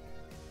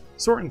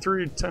 Sorting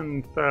through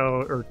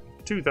 10,000 or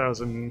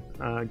 2,000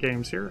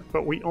 games here,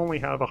 but we only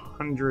have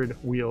 100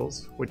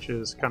 wheels, which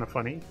is kind of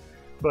funny.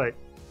 But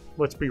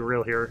let's be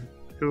real here.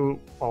 Who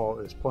all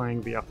is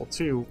playing the Apple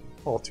II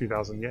all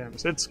 2,000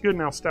 games? It's good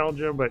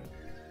nostalgia, but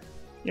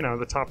you know,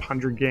 the top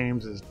 100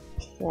 games is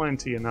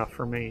plenty enough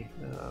for me.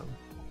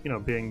 You know,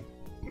 being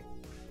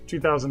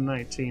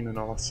 2019 and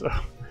all, so.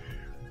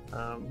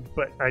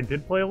 But I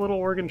did play a little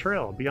Oregon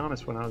Trail, I'll be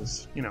honest, when I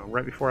was, you know,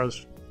 right before I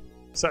was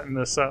setting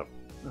this up.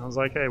 I was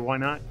like, hey, why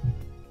not?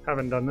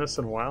 Haven't done this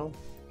in a while.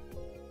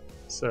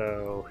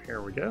 So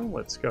here we go.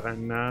 Let's go ahead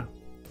and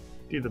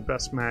do the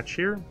best match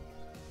here.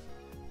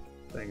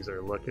 Things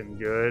are looking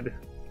good.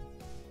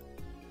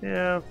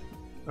 Yeah,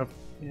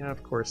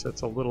 of course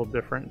it's a little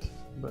different,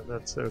 but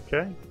that's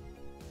okay.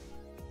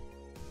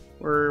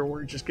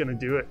 We're just gonna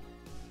do it.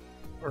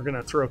 We're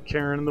gonna throw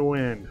Karen in the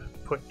wind,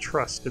 put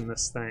trust in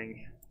this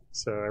thing.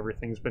 So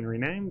everything's been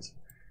renamed,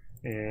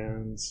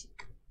 and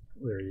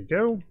there you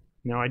go.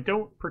 Now I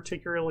don't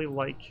particularly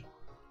like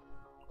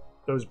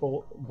those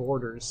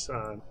borders.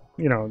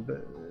 You know,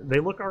 they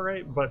look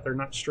alright, but they're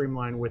not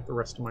streamlined with the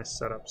rest of my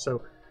setup.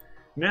 So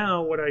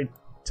now what I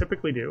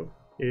typically do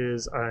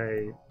is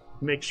I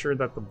make sure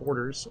that the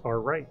borders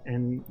are right.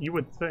 And you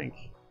would think,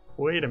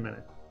 wait a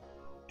minute,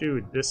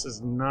 dude, this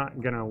is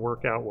not gonna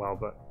work out well,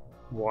 but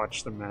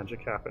watch the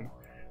magic happen.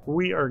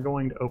 We are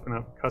going to open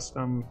up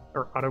custom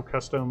or auto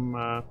custom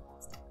I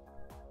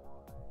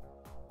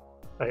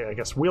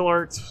guess wheel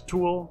art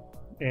tool,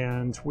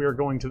 and we are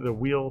going to the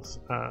wheels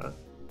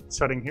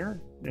setting here,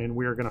 and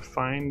we are going to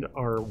find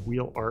our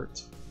wheel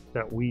art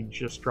that we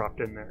just dropped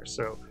in there.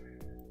 So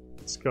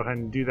let's go ahead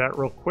and do that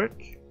real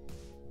quick.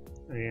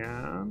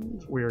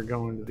 And we are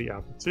going to the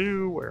Apple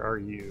II. Where are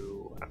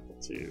you? Apple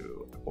II,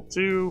 Apple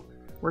II.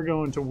 We're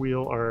going to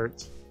wheel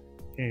art,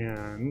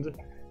 and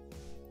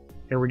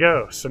here we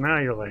go. So now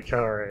you're like,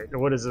 all right,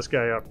 what is this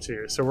guy up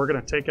to? So we're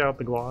going to take out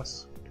the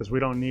gloss because we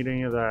don't need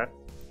any of that.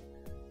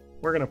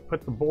 We're going to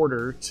put the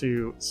border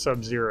to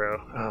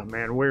Sub-Zero. Oh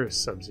man, where's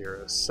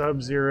Sub-Zero?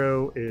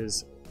 Sub-Zero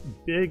is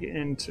big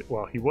into,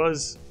 well, he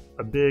was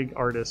a big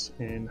artist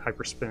in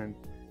Hyperspin.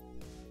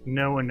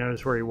 No one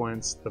knows where he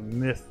went. The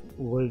myth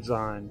lives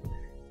on,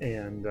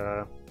 and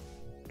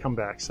come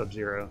back,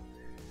 Sub-Zero.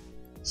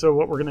 So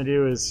what we're going to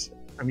do is,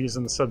 I'm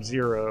using the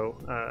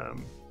Sub-Zero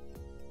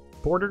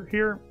border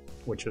here,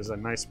 which is a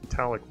nice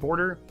metallic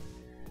border.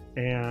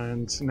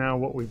 And now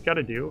what we've got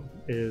to do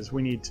is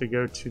we need to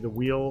go to the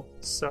wheel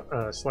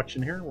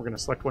selection here. We're going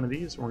to select one of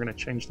these, and we're going to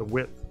change the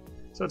width.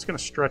 So it's going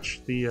to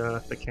stretch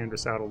the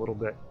canvas out a little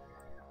bit.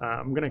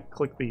 I'm going to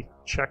click the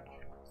check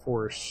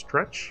for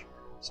stretch,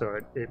 so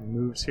it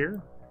moves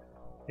here.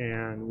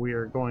 And we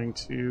are going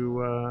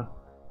to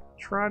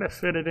try to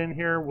fit it in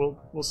here.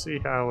 We'll see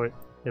how it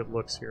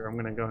looks here. I'm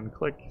going to go and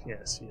click.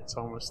 Yeah, see, it's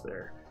almost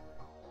there.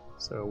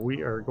 So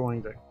we are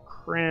going to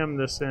cram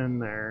this in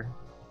there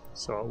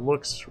so it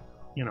looks,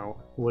 you know,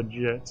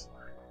 legit,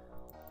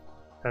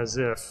 as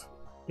if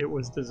it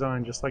was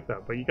designed just like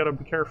that. But you got to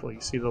be careful.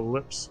 You see the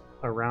lips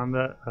around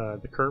that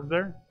the curve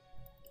there?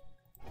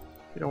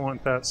 You don't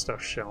want that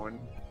stuff showing.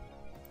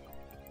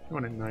 You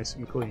want it nice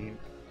and clean.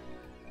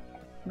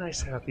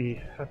 Nice,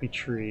 happy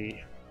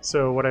tree.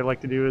 So what I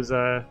like to do is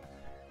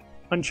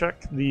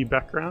uncheck the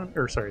background,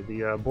 or sorry,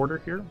 the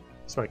border here,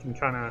 so I can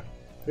kind of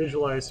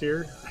visualize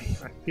here.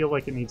 I feel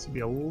like it needs to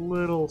be a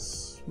little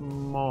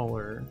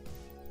smaller.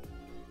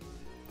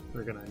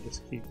 We're gonna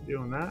just keep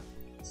doing that.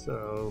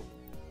 So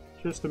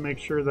just to make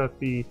sure that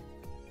the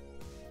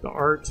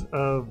art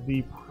of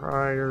the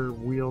prior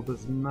wheel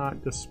does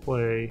not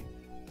display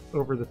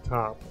over the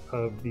top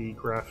of the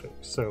graphics.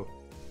 So,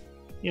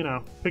 you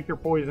know, pick your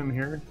poison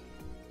here.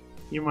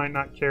 You might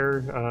not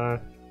care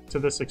to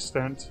this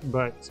extent,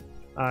 but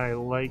I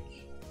like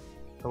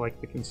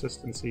the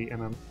consistency,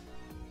 and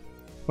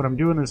what I'm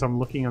doing is I'm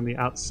looking on the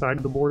outside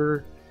of the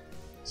border,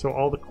 so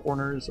all the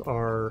corners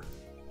are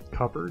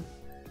covered.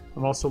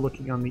 I'm also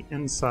looking on the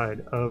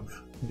inside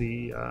of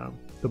the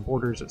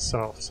borders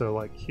itself, so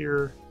like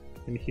here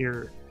and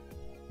here,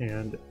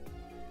 and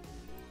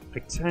I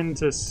tend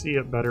to see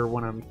it better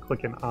when I'm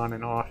clicking on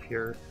and off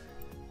here.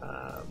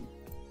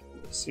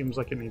 It seems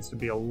like it needs to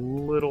be a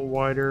little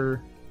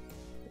wider,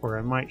 or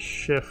I might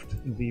shift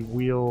the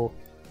wheel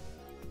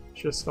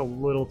just a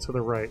little to the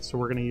right. So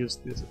we're going to use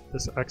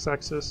this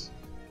x-axis,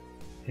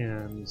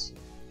 and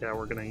yeah,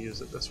 we're going to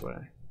use it this way.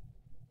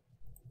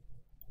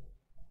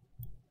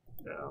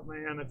 Oh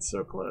man, it's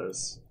so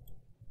close.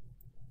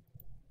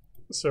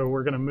 So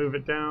we're going to move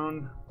it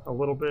down a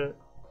little bit.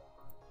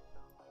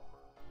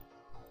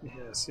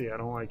 Yeah, see, I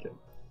don't like it.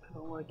 I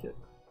don't like it.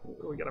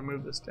 We got to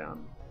move this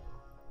down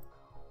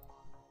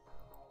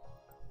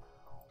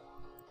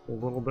a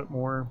little bit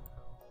more.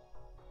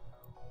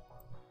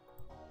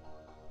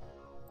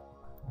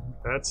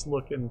 That's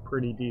looking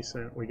pretty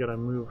decent. We got to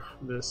move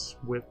this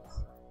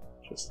width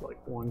just like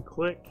one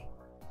click.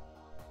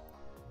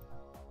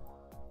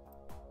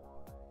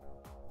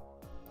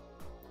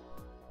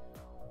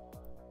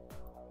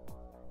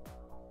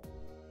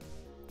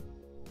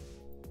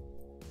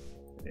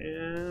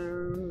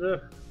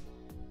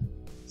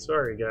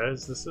 Sorry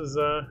guys, this is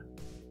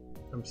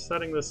I'm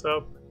setting this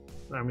up.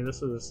 I mean,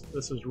 this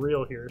is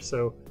real here.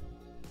 So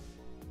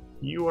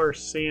you are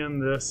seeing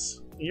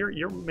this.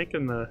 You're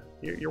making the.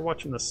 You're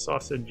watching the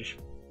sausage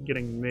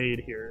getting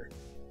made here,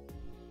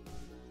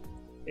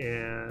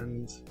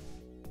 and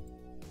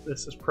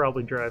this is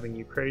probably driving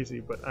you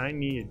crazy. But I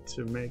need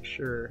to make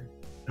sure.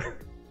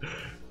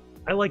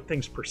 I like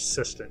things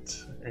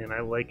persistent, and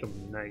I like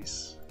them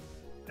nice.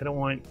 I don't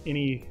want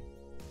any.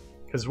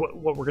 Because what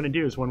we're going to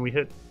do is when we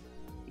hit,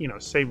 you know,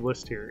 save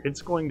list here,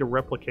 it's going to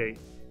replicate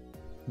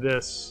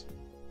this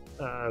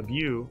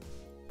view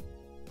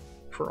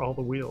for all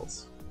the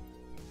wheels,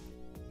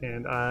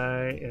 and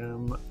I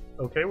am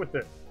okay with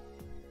it.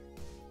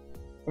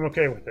 I'm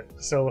okay with it.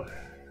 So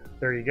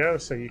there you go.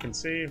 So you can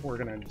see we're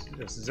gonna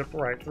just zip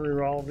right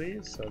through all of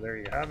these. So there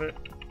you have it.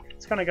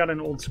 It's kind of got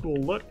an old school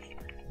look,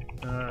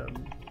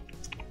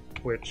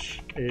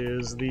 which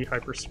is the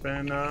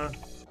Hyperspin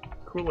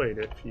Kool-Aid,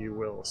 if you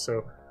will.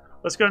 So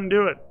let's go ahead and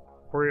do it.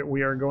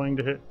 We are going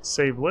to hit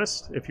save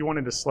list. If you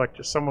wanted to select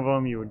just some of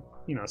them, you would,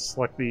 you know,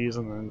 select these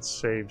and then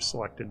save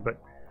selected.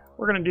 But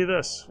we're going to do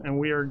this, and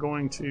we are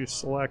going to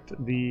select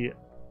the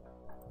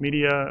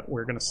media.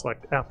 We're going to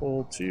select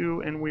Apple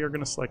II, and we are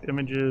going to select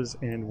images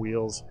and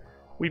wheels.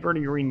 We've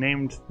already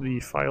renamed the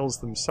files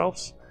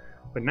themselves,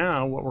 but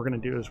now what we're going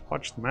to do is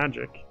watch the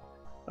magic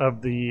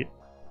of the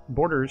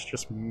borders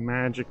just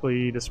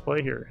magically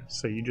display here.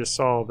 So you just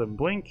saw them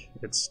blink.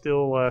 It's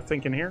still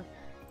thinking here.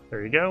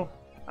 There you go.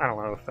 I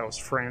don't know if that was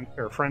French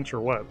or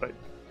what, but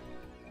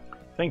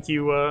thank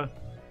you,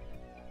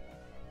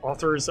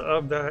 authors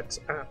of that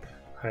app.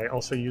 I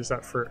also use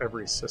that for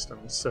every system.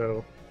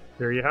 So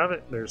there you have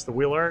it. There's the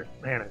wheel art.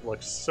 Man, it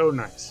looks so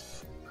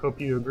nice. Hope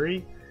you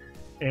agree.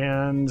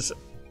 And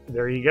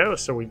there you go.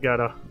 So we've got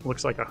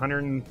looks like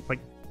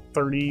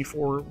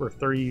 134 or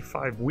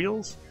 35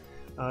 wheels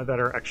that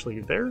are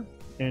actually there.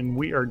 And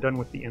we are done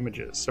with the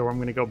images. So I'm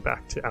going to go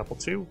back to Apple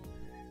II.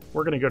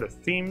 We're going to go to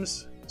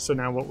themes. So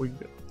now what we've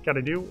got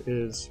to do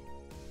is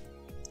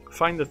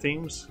find the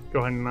themes, go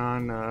ahead and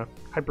on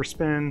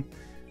Hyperspin,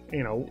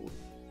 you know,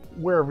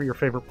 wherever your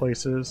favorite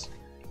place is,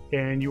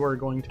 and you are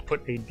going to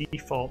put a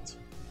default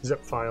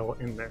zip file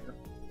in there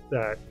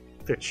that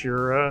fits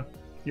your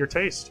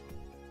taste.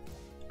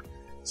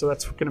 So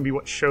that's going to be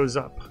what shows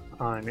up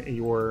on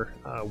your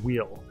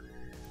wheel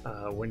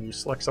when you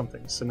select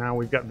something. So now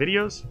we've got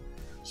videos.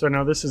 So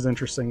now this is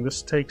interesting.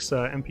 This takes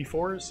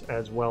MP4s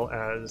as well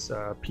as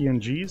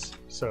PNGs,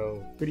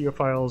 so video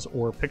files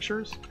or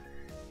pictures.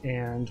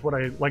 And what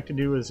I like to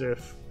do is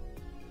if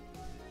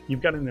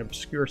you've got an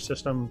obscure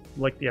system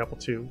like the Apple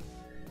II,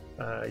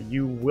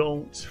 you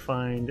won't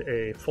find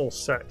a full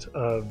set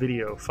of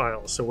video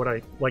files. So what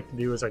I like to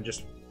do is I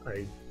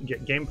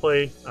get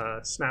gameplay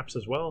snaps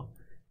as well,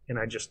 and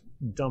I just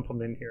dump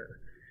them in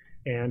here.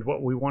 And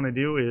what we want to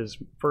do is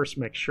first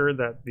make sure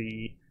that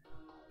the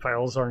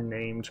files are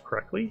named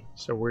correctly.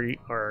 So we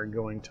are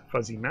going to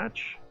fuzzy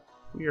match.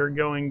 We are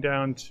going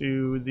down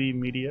to the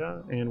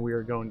media, and we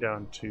are going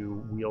down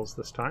to wheels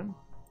this time.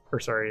 Or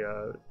sorry,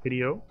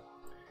 video.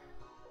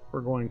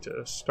 We're going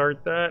to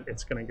start that.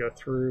 It's going to go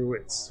through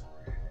its,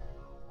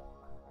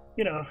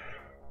 you know,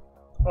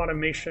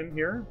 automation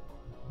here.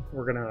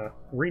 We're going to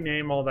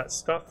rename all that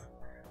stuff,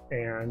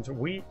 and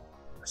we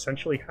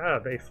essentially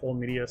have a full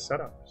media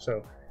setup.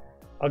 So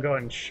I'll go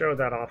ahead and show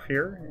that off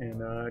here in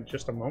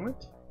just a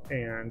moment.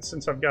 And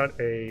since I've got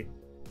a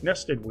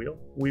nested wheel,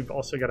 we've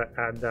also got to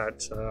add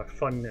that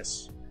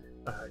funness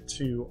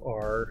to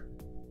our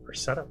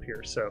setup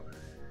here. So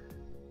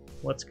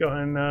let's go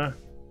ahead and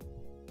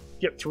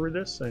get through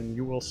this, and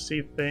you will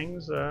see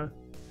things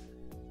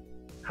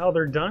how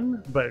they're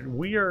done. But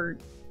we are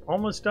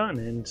almost done,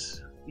 and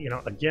you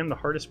know, again, the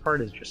hardest part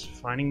is just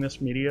finding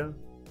this media.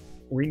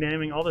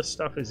 Renaming all this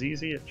stuff is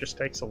easy. It just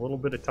takes a little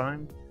bit of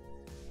time,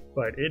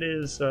 but it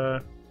is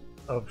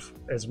of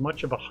as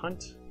much of a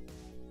hunt,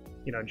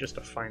 you know, just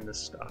to find this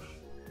stuff.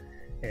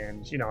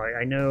 And you know,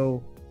 I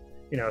know,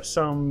 you know,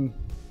 some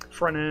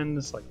front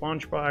ends like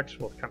Launchbox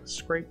will kind of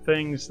scrape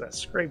things. That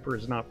scraper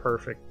is not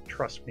perfect,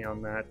 trust me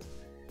on that.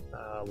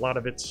 A lot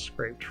of it's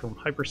scraped from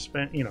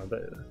Hyperspin. You know,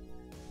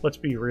 let's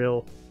be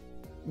real,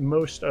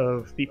 most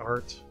of the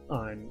art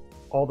on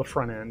all the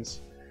front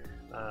ends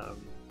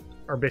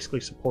are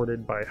basically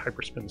supported by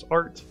Hyperspin's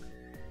art,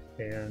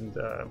 and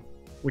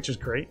which is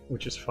great,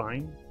 which is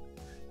fine.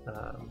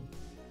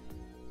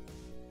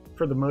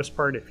 For the most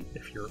part,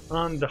 if you're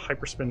on the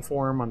Hyperspin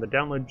forum on the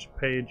downloads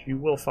page, you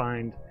will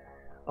find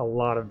a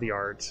lot of the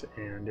art,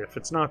 and if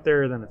it's not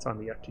there, then it's on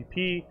the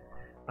FTP.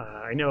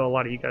 I know a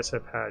lot of you guys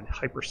have had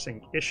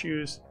hypersync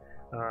issues.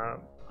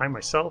 I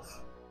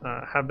myself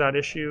have that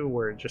issue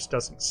where it just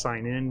doesn't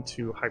sign in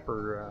to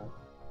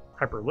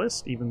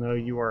Hyperlist, even though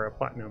you are a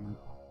platinum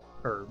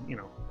or, you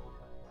know,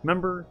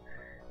 member.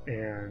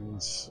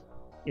 And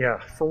yeah,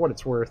 for what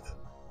it's worth,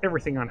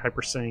 everything on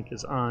Hypersync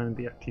is on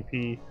the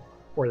FTP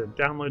or the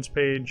downloads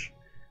page.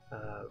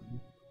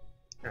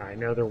 I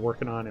know they're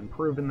working on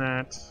improving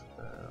that.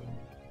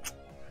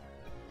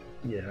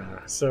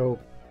 Yeah, so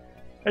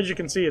As you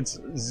can see, it's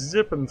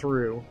zipping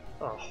through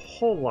a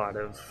whole lot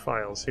of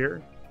files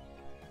here.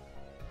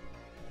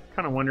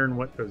 Kind of wondering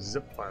what those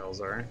zip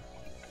files are.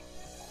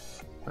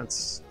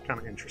 That's kind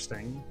of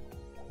interesting.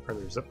 Are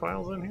there zip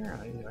files in here?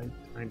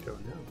 I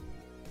don't know.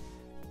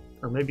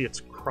 Or maybe it's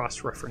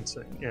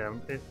cross-referencing. Yeah,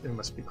 it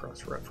must be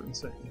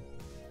cross-referencing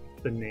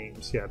the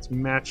names. Yeah, it's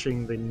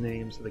matching the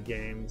names of the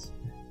games.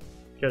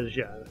 Because,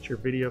 yeah, that's your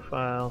video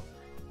file.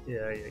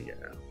 Yeah.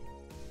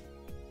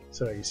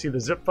 So you see the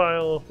zip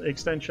file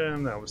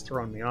extension, that was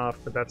throwing me off,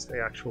 but that's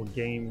the actual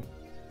game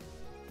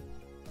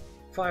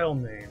file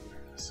name.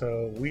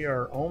 So we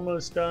are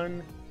almost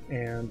done,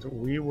 and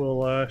we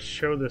will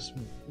show this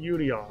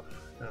beauty off.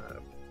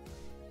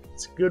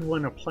 It's good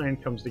when a plan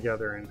comes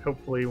together, and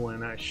hopefully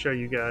when I show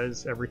you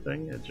guys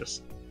everything,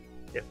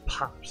 it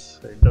pops.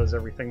 It does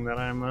everything that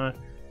I'm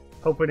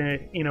hoping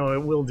it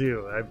will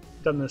do. I've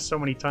done this so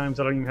many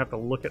times I don't even have to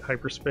look at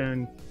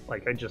Hyperspin.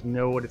 Like, I just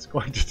know what it's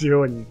going to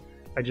do, and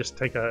I just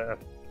take a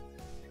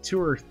 2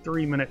 or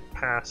 3 minute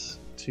pass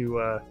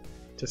to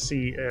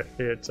see if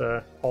it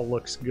all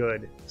looks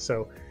good.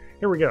 So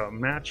here we go,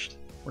 matched.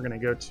 We're gonna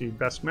go to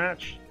best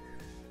match,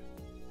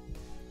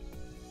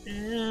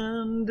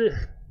 and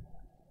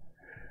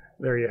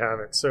there you have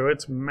it. So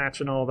it's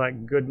matching all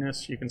that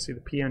goodness. You can see the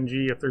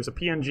PNG. If there's a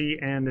PNG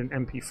and an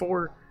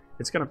MP4,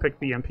 it's gonna pick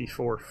the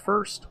MP4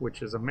 first,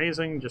 which is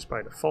amazing just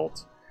by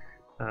default.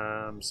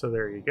 So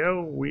there you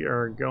go.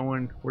 We're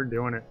doing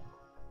it.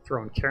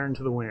 Throwing Karen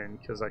to the wind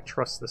because I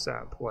trust this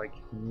app like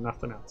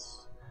nothing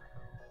else.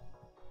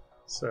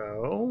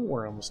 So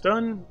we're almost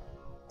done,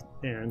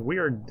 and we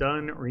are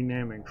done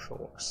renaming,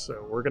 folks.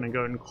 So we're going to go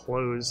ahead and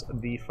close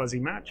the fuzzy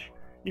match.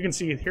 You can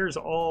see here's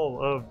all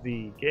of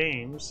the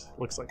games.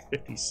 Looks like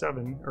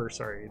 57, or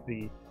sorry,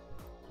 the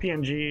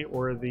PNG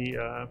or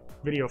the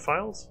video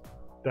files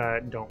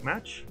that don't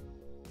match.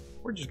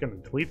 We're just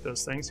going to delete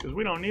those things because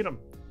we don't need them.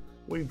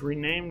 We've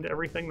renamed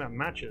everything that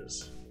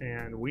matches,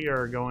 and we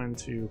are going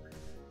to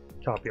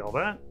copy all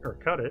that, or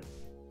cut it,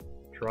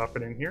 drop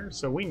it in here,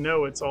 so we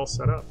know it's all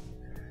set up.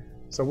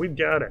 So we've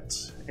got it,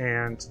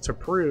 and to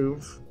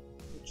prove,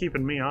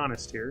 keeping me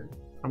honest here,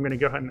 I'm going to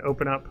go ahead and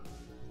open up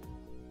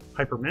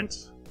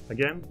Hypermint.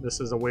 Again,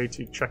 this is a way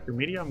to check your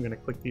media. I'm going to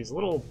click these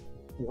little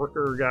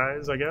worker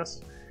guys, I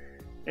guess,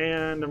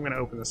 and I'm going to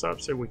open this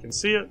up so we can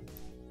see it.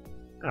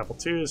 Apple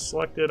II is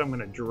selected. I'm going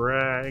to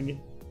drag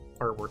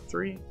Artwork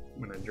 3.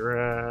 I'm going to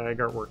drag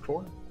Artwork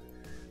 4,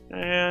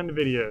 and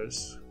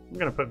videos. I'm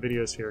going to put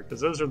videos here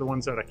because those are the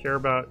ones that I care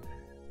about.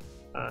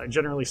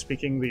 Generally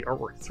speaking, the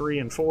Artwork 3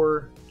 and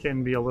 4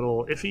 can be a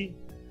little iffy,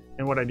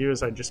 and what I do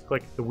is I just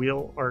click the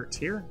wheel art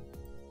here,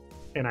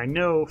 and I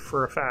know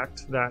for a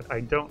fact that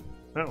I don't...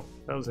 Oh,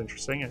 that was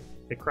interesting.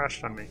 It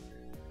crashed on me.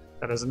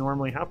 That doesn't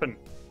normally happen.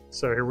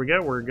 So here we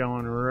go. We're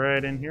going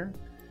right in here,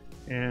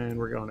 and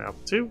we're going to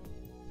Apple II.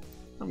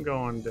 I'm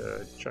going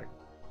to check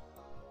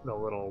the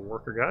little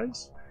worker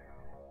guys,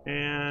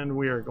 and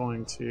we are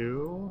going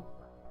to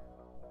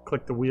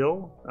click the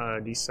wheel,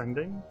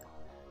 descending.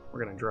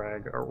 We're going to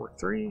drag Artwork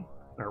 3,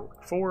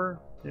 Artwork 4,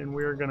 and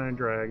we're going to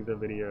drag the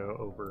video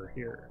over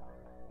here.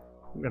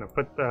 I'm going to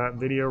put that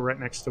video right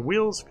next to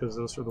wheels because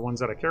those are the ones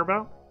that I care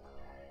about.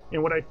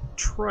 And what I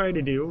try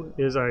to do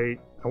is I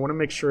want to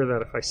make sure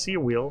that if I see a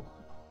wheel,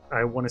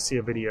 I want to see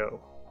a video,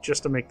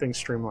 just to make things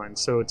streamlined.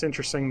 So it's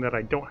interesting that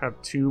I don't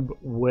have tube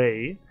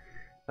way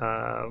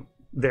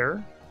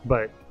there,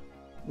 but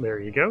there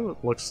you go.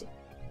 It looks,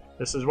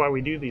 this is why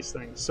we do these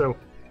things. So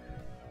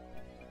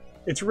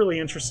it's really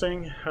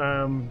interesting,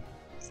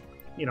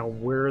 you know,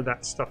 where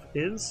that stuff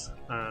is,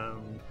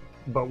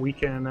 but we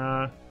can,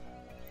 I'm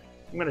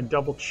going to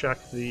double check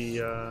the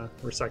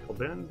recycle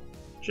bin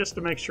just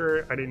to make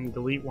sure I didn't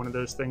delete one of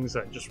those things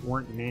that just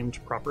weren't named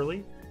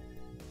properly.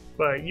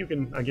 But you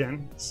can,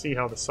 again, see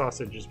how the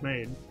sausage is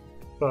made.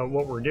 But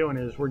what we're doing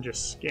is we're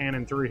just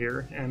scanning through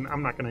here, and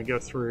I'm not going to go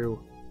through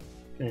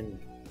and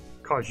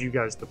cause you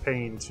guys the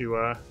pain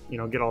to, you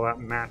know, get all that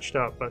matched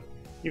up. But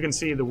you can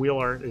see the wheel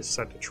art is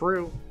set to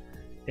true,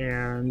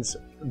 and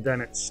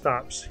then it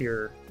stops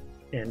here.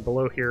 And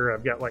below here,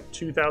 I've got like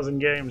 2,000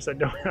 games that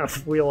don't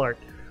have wheel art,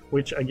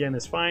 which again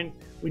is fine.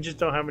 We just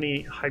don't have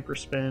any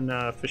Hyperspin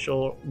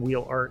official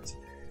wheel art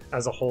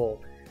as a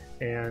whole.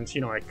 And, you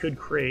know, I could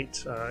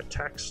create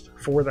text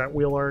for that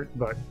wheel art,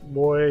 but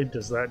boy,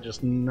 does that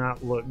just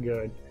not look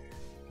good.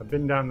 I've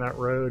been down that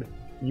road.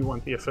 You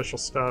want the official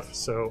stuff,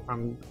 so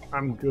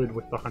I'm good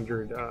with the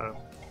 100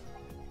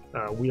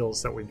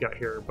 wheels that we've got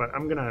here. But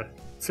I'm gonna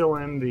fill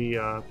in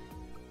the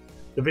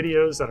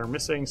videos that are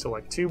missing. So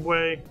like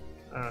Tubeway,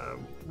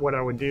 what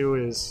I would do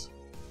is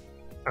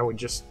I would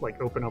just like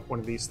open up one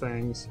of these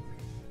things,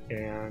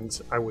 and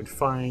I would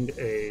find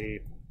a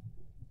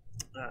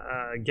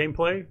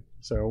gameplay.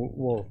 So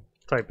we'll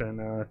type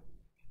in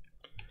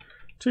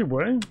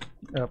Tubeway,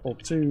 Apple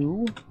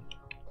II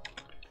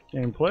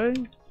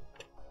gameplay,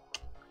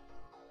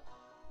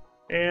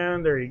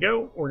 and there you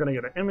go. We're gonna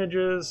go to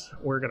images.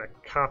 We're gonna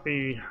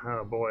copy.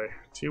 Oh boy,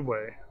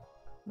 Tubeway.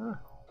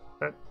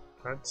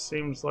 That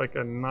seems like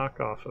a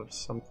knockoff of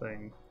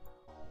something.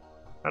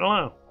 I don't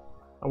know.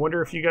 I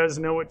wonder if you guys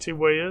know what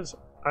Tubeway is.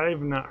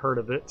 I've not heard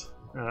of it,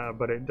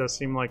 but it does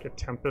seem like a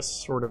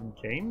Tempest sort of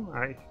game.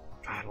 I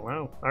don't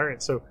know. All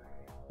right, so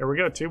there we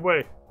go,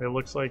 Tubeway. It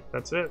looks like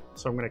that's it.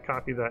 So I'm going to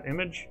copy that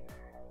image,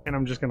 and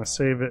I'm just going to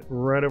save it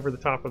right over the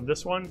top of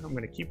this one. I'm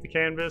going to keep the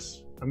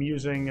canvas. I'm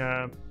using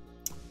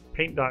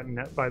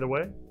paint.net, by the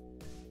way,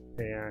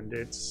 and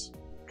it's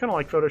kind of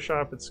like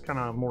Photoshop. It's kind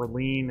of more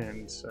lean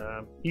and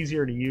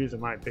easier to use, in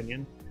my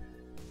opinion.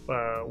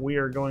 We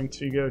are going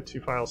to go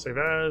to File, Save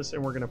As,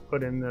 and we're going to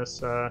put in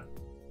this,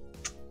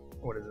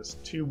 what is this?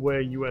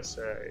 Tubeway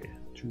USA.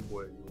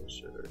 Tubeway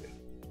USA.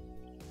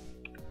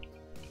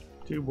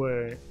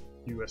 Tubeway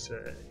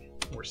USA.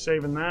 We're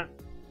saving that.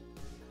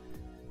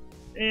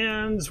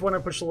 And when I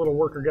push the little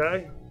worker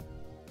guy,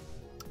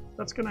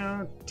 that's going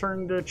to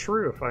turn to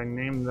true if I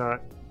name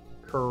that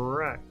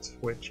correct,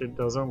 which it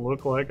doesn't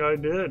look like I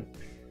did.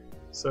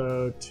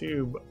 So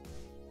tube,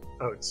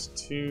 oh, it's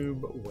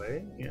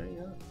Tubeway, yeah,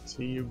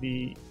 Tube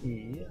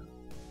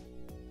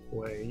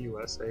way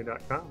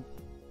USA.com.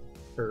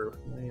 Or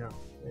yeah.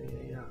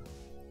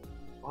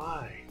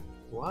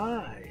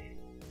 Why?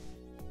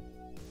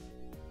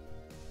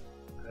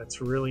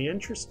 That's really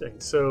interesting.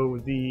 So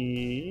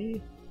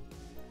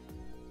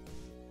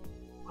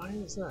why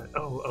is that?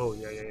 Oh,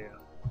 yeah.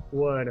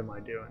 What am I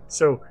doing?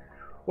 So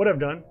what I've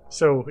done,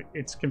 so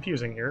it's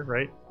confusing here,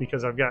 right?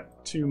 Because I've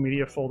got two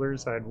media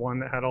folders. I had one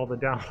that had all the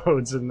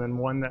downloads and then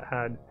one that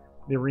had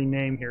the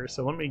rename here.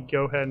 So let me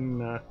go ahead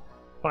and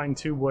find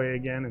Tubeway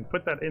again and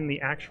put that in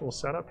the actual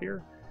setup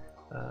here.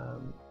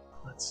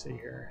 Let's see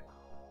here.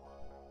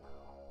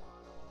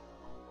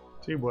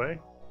 Tubeway.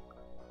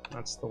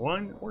 That's the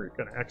one. We're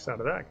going to X out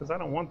of that because I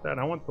don't want that.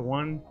 I want the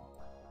one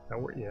that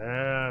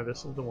yeah,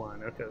 this is the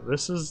one. Okay,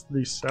 this is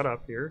the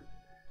setup here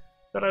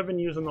that I've been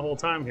using the whole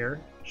time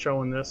here,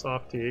 showing this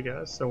off to you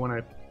guys. So when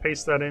I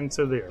paste that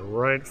into the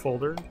right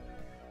folder,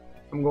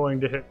 I'm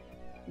going to hit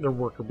the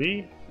worker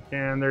B,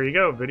 and there you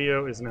go.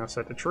 Video is now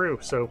set to true.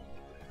 So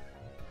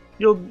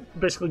you'll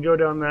basically go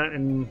down that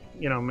and,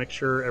 you know, make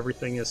sure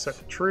everything is set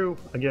to true.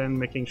 Again,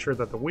 making sure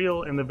that the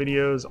wheel and the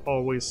videos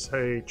always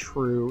say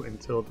true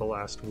until the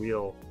last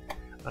wheel.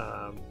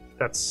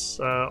 That's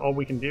all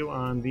we can do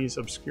on these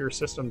obscure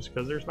systems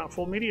because there's not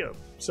full media.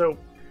 So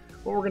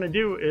what we're going to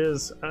do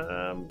is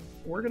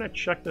we're going to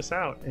check this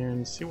out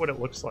and see what it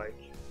looks like,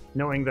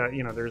 knowing that,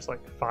 you know, there's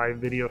like 5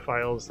 video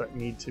files that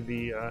need to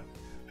be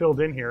filled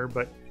in here.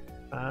 But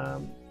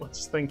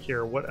let's think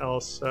here. What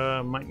else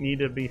might need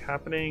to be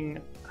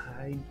happening?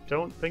 I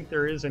don't think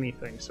there is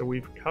anything. So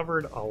we've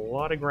covered a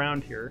lot of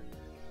ground here.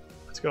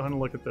 Let's go ahead and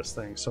look at this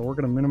thing. So we're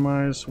going to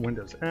minimize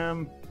Windows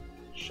M,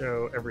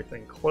 show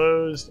everything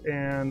closed,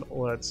 and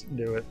let's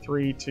do it.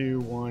 3, 2,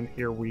 1,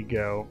 here we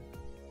go.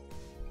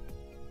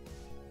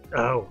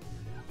 Oh,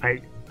 I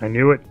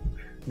knew it.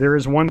 There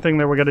is one thing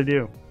that we're going to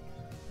do.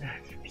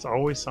 There's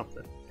always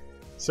something.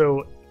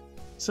 So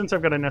since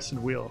I've got a nested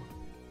wheel,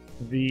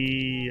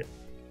 the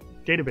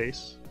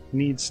database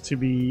needs to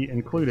be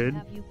included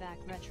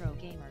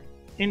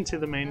into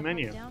the main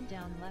menu. Down,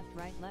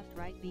 left,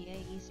 right,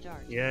 BAE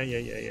start. Yeah.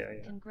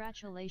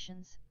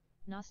 Congratulations,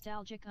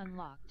 nostalgic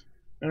unlocked.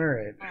 All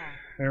right,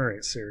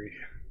 Siri.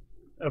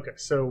 Okay,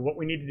 so what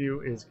we need to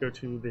do is go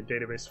to the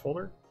database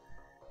folder,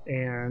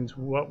 and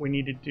what we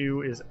need to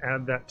do is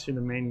add that to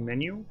the main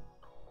menu,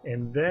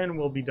 and then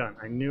we'll be done.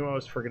 I knew I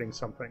was forgetting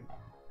something.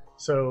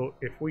 So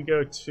if we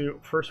go to,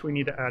 first we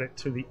need to add it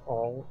to the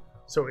all.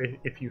 So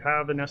if you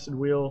have a nested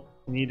wheel,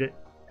 you need it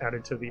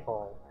added to the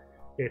all.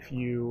 If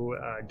you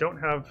don't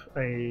have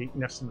a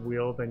nested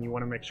wheel, then you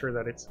want to make sure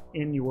that it's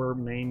in your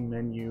main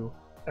menu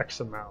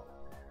XML.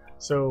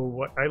 So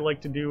what I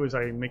like to do is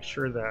I make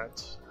sure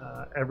that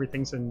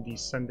everything's in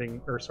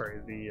descending, or sorry,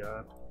 the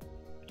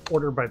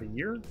order by the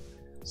year.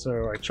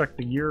 So I checked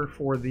the year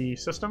for the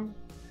system,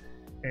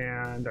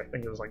 and I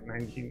think it was like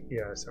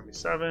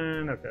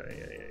 1977.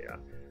 Okay, yeah.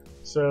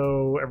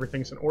 So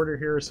everything's in order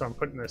here. So I'm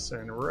putting this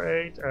in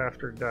right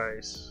after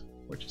dice,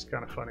 which is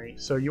kind of funny.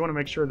 So you want to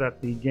make sure that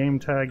the game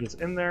tag is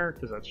in there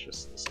because that's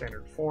just the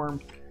standard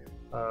form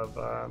of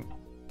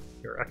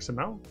your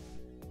XML.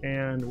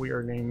 And we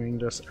are naming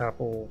this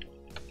Apple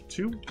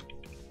II.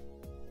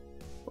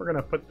 We're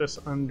gonna put this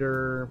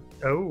under,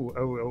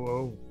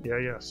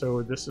 yeah.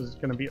 So this is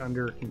gonna be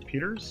under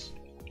computers,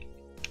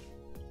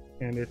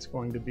 and it's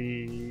going to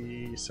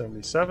be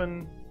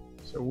 77.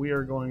 So we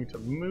are going to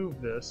move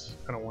this.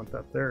 I don't want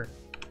that there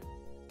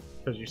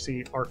because you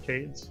see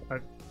arcades.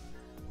 I'm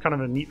kind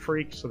of a neat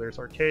freak, so there's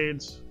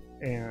arcades,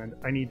 and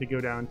I need to go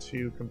down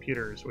to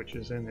computers, which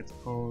is in its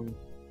own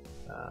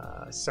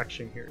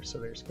section here. So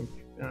there's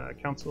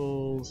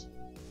consoles,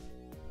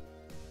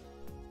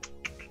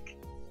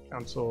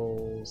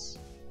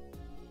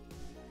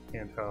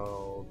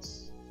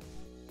 handhelds,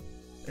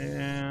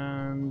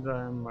 and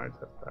I might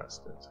have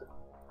passed it.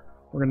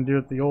 We're going to do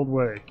it the old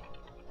way.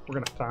 We're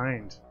going to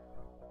find.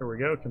 There we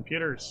go,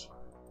 computers.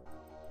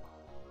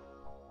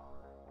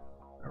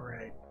 All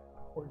right,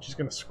 we're just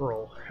going to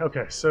scroll.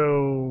 Okay,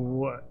 so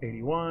what,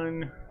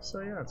 81?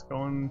 So yeah, it's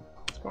going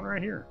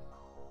right here.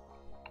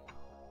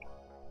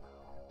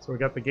 So we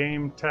got the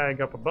game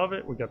tag up above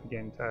it, we got the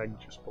game tag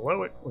just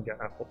below it, we got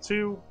Apple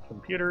II,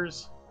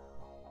 computers,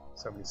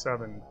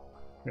 77.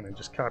 I'm going to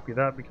just copy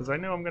that because I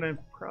know I'm going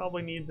to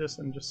probably need this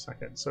in just a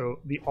second. So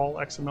the all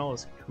XML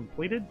is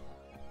completed.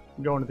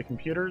 Go into the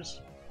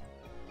computers.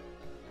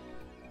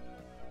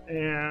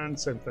 And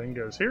same thing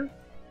goes here.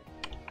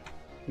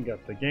 We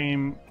got the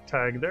game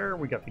tag there,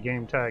 we got the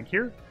game tag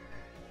here.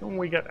 And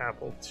we got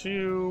Apple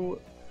II.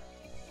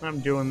 I'm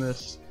doing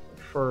this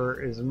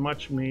for as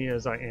much me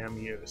as I am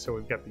you. So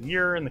we've got the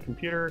year and the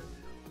computer.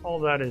 All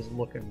that is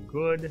looking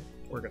good.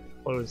 We're going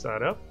to close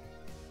that up.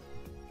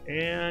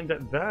 And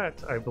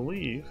that, I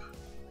believe,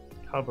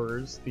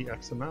 covers the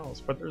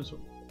XMLs. But there's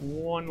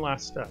one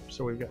last step.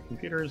 So we've got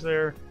computers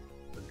there.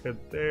 We're good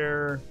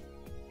there.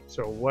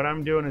 So what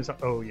I'm doing is,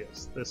 oh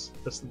yes, this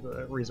is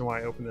the reason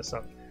why I opened this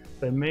up.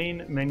 The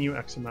main menu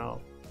XML.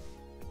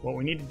 What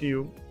we need to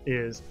do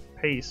is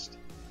paste.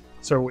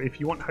 So if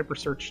you want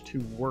HyperSearch to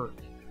work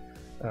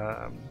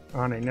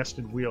on a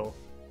nested wheel,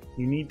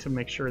 you need to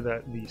make sure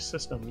that the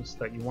systems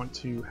that you want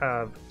to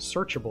have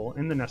searchable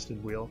in the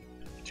nested wheel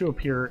to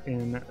appear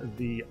in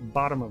the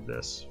bottom of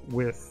this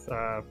with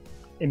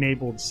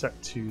enabled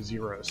set to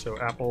 0. So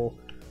Apple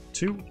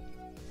II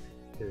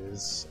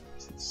is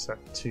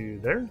set to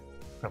there,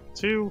 Apple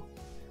II,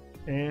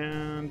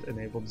 and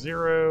enabled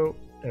 0.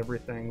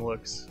 Everything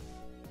looks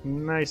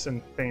nice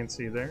and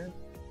fancy there.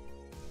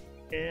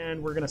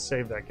 And we're going to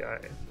save that guy.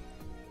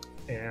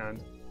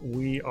 And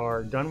we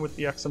are done with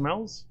the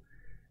XMLs.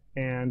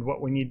 And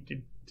what we need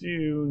to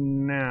do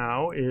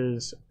now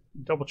is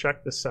double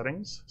check the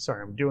settings.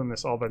 Sorry, I'm doing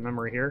this all by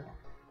memory here,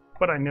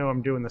 but I know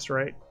I'm doing this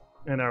right,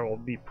 and I will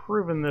be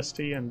proving this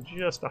to you in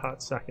just a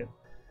hot second.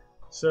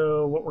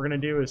 So what we're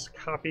going to do is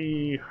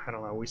copy, I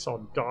don't know, we saw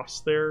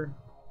DOS there.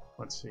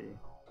 Let's see,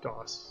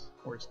 DOS,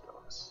 where's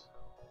DOS?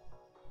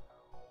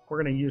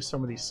 We're going to use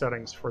some of these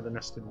settings for the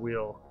nested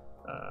wheel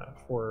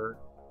for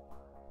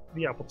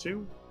the Apple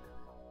II.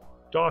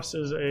 DOS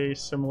is a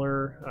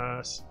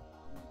similar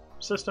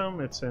system.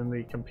 It's in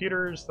the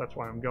computers. That's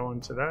why I'm going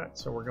to that.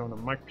 So we're going to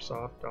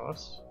Microsoft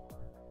DOS.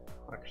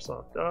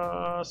 Microsoft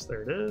DOS.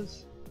 There it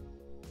is.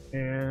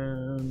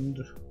 And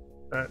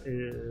that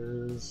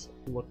is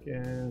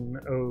looking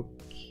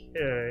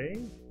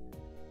okay.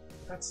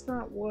 That's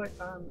not what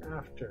I'm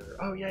after.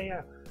 Oh,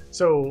 yeah.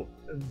 So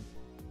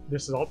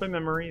this is all by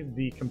memory.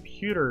 The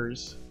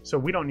computers, so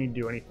we don't need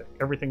to do anything.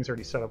 Everything's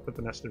already set up with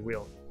the nested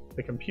wheel.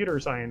 The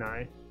computers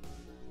INI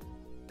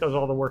does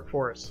all the work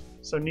for us.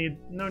 So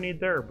no need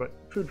there, but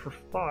food for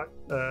thought.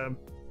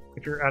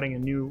 If you're adding a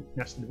new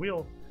nested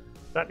wheel,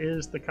 that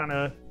is the kind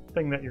of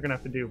thing that you're gonna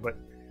have to do. But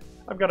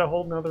I've got a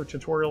whole nother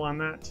tutorial on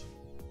that.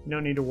 No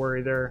need to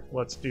worry there.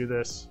 Let's do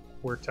this.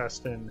 We're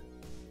testing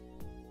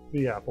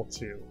the Apple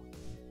II.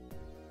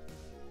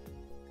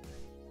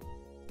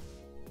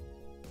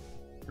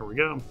 Here we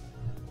go.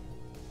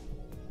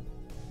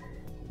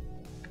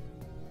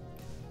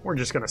 We're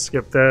just gonna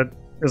skip that.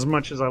 As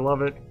much as I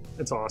love it,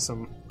 it's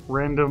awesome.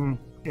 Random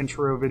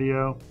intro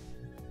video.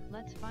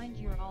 Let's find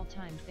your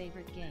all-time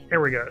favorite game.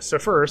 Here we go. So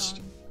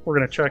first, we're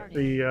going to check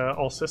the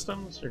all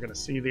systems. You're going to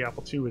see the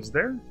Apple II is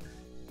there,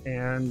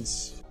 and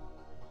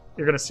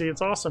you're going to see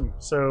it's awesome.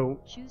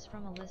 So choose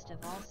from a list of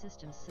all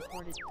systems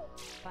supported.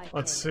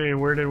 Let's see,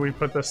 where did we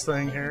put this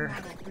thing here?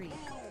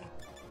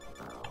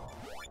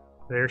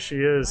 There she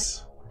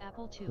is.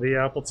 Apple II. The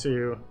Apple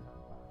II.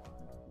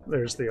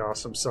 There's the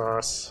awesome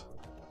sauce.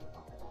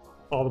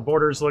 All the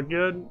borders look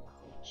good.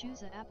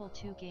 Choose an Apple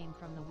II game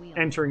from the wheel.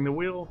 Entering the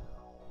wheel.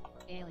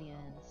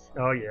 Aliens.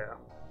 Oh yeah,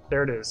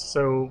 there it is.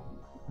 So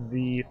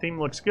the theme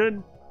looks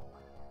good.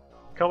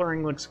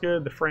 Coloring looks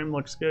good. The frame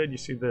looks good. You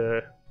see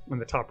the in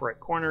the top right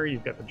corner,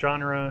 you've got the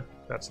genre.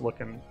 That's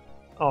looking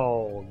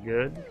all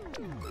good.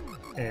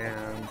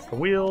 And the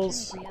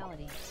wheels.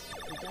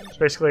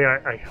 Basically,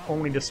 I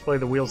only display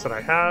the wheels that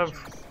I have,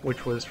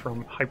 which was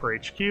from Hyper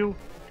HQ. You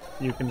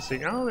can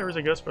see, oh, there was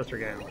a Ghostbuster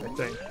game, I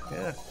think.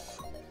 Yeah.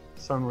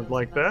 Son would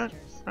like that.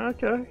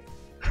 Okay.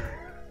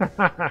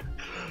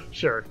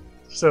 Sure.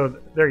 So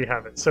there you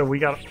have it. So we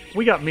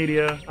got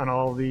media on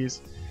all of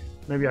these.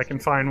 Maybe I can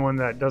find one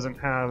that doesn't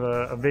have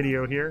a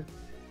video here.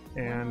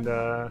 And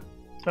oh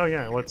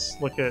yeah,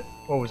 let's look at,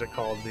 what was it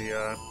called?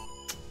 The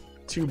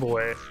Two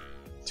Boy.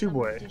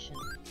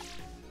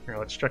 Here,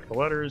 let's check the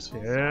letters.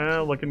 Yeah,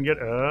 looking good.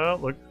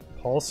 Look,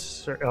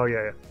 Pulse. Oh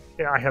yeah.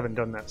 I haven't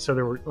done that. So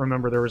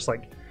remember there was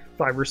like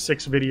 5 or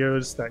 6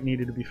 videos that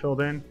needed to be filled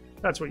in.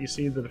 That's what you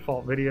see, the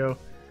default video.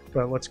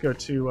 But let's go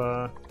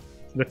to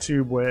the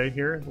Tube Way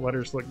here. The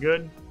letters look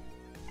good.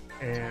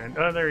 And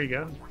oh, there you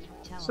go.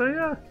 So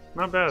yeah,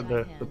 not bad.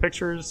 The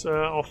pictures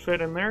all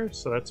fit in there,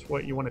 so that's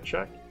what you want to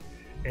check.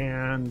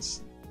 And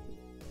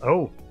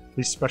oh,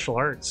 these special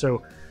art.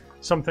 So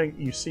something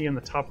you see in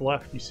the top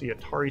left, you see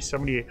Atari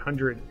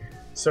 7800.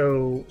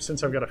 So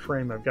since I've got a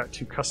frame, I've got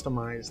to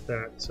customize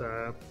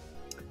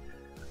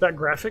that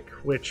graphic,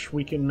 which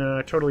we can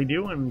totally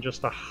do in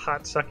just a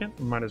hot second.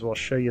 Might as well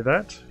show you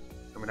that.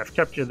 I mean, I've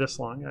kept you this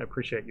long. I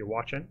appreciate you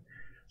watching.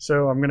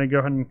 So I'm going to go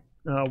ahead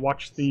and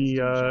watch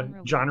the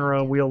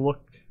genre wheel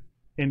look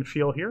and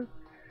feel here.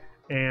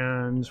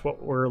 And what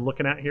we're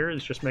looking at here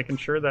is just making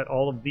sure that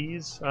all of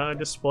these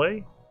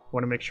display.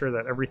 Want to make sure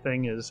that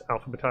everything is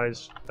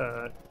alphabetized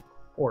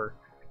or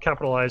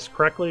capitalized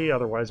correctly,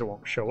 otherwise it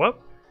won't show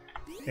up.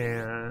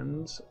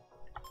 And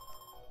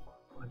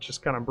let's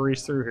just kind of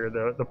breeze through here.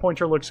 The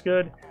pointer looks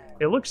good.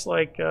 It looks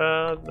like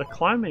the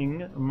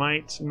climbing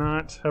might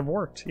not have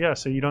worked. Yeah,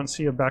 so you don't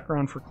see a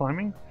background for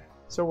climbing.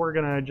 So we're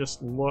gonna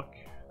just look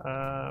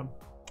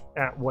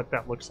at what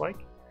that looks like.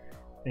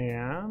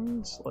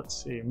 And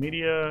let's see,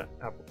 media,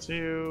 Apple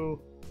II.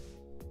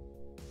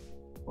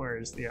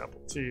 Where's the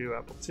Apple II?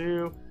 Apple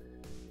II.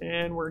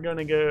 And we're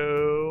gonna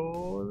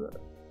go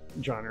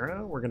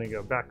genre, we're gonna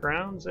go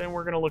backgrounds, and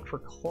we're gonna look for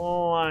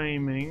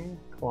climbing,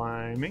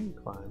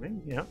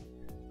 yep.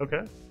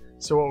 Okay,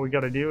 so what we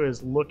gotta do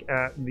is look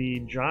at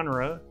the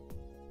genre,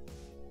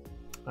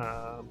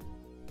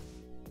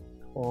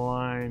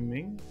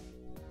 climbing.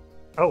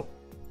 Oh,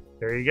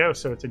 there you go,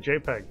 so it's a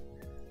JPEG.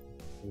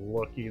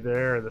 Looky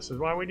there, this is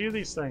why we do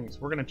these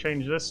things. We're gonna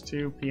change this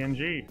to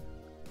PNG.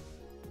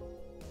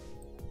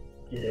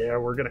 Yeah,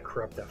 we're gonna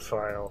corrupt that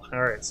file.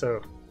 All right, so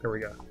here we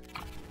go.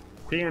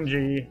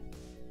 PNG.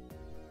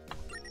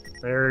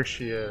 There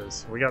she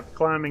is. We got the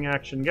climbing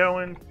action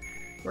going.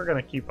 We're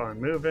gonna keep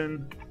on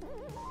moving.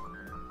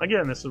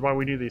 Again, this is why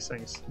we do these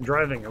things.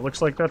 Driving, it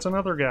looks like that's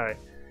another guy.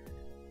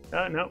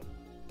 Nope,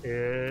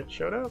 it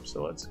showed up,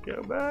 so let's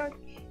go back.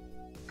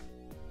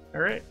 All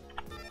right.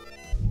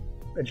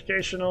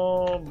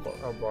 Educational,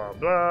 blah, blah,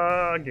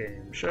 blah,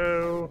 game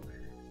show.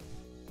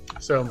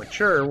 So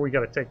mature, we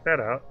gotta take that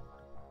out.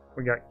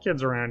 We got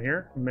kids around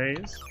here,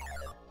 maze.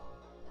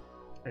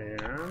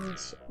 And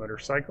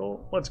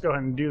motorcycle. Let's go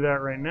ahead and do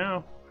that right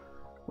now.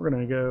 We're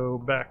gonna go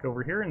back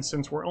over here, and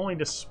since we're only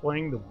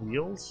displaying the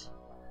wheels,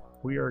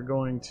 we are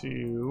going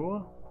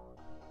to,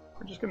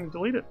 we're just gonna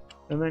delete it.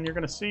 And then you're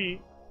gonna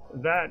see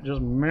that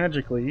just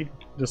magically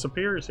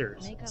disappears here.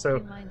 Make up so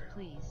your mind,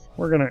 please.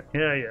 we're gonna,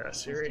 yeah,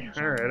 Siri.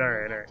 All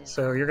right.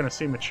 So you're gonna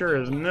see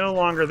mature is no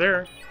longer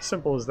there.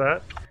 Simple as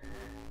that.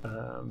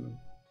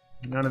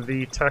 None of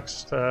the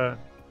text from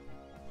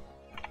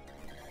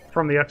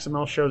the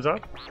XML shows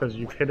up because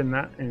you've hidden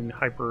that in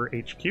Hyper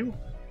HQ.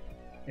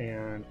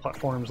 And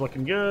platform's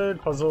looking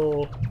good.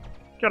 Puzzle,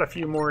 got a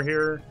few more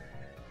here.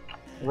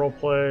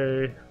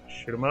 Roleplay,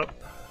 shoot 'em up.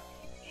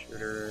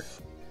 Shooter,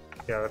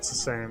 yeah, that's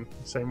the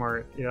same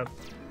art. Yep.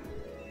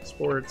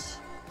 Sports.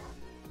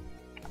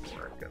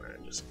 We're gonna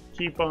just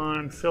keep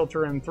on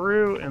filtering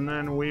through, and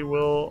then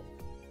we'll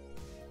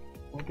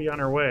be on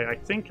our way. I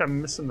think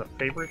I'm missing the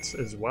favorites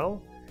as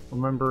well.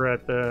 Remember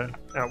at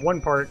one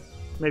part,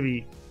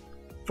 maybe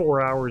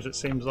 4 hours it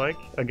seems like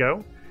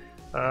ago,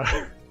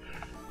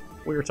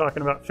 we were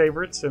talking about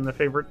favorites in the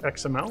favorite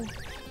XML.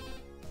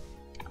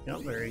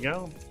 Yep, there you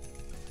go.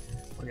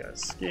 We got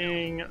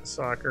skiing,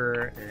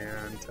 soccer,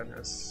 and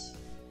tennis.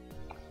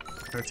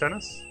 No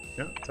tennis?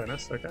 Yeah,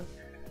 tennis, okay.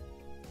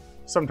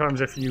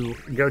 Sometimes if you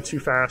go too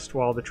fast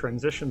while the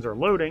transitions are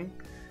loading,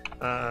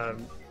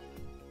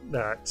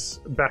 that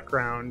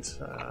background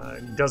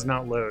does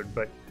not load,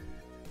 but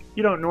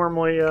you don't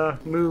normally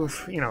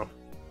move,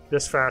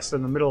 this fast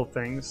in the middle of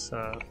things,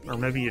 or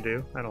maybe you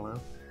do, I don't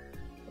know.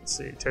 Let's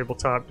see,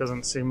 tabletop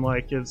doesn't seem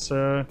like it's,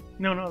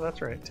 no,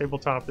 that's right,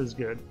 tabletop is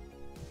good.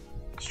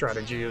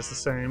 Strategy is the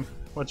same.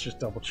 Let's just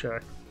double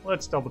check.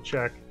 Let's double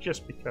check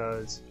just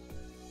because.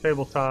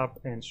 Tabletop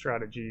and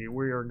strategy.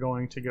 We are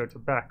going to go to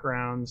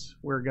backgrounds.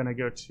 We're going to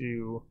go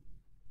to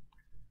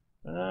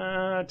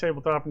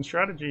tabletop and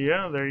strategy.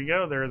 Yeah, there you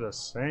go. They're the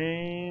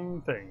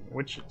same thing,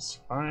 which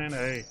is fine.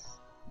 Hey,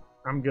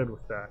 I'm good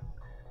with that.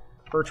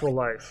 Virtual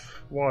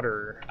life,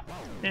 water,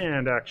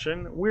 and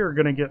action. We're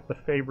going to get the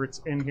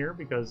favorites in here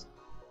because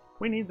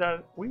we need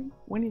that. We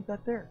need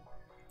that there.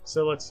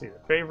 So let's see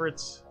the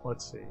favorites.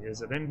 Let's see.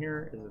 Is it in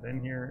here? Is it in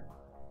here?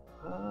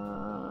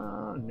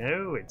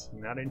 No, it's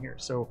not in here.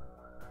 So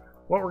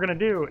what we're going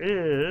to do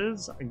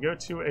is go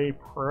to a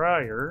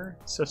prior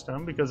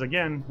system because,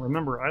 again,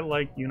 remember, I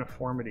like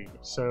uniformity.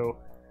 So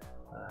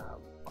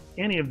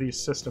any of these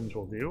systems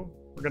will do.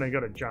 We're going to go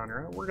to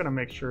genre. We're going to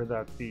make sure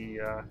that the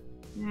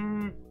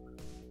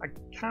I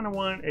kind of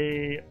want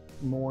a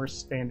more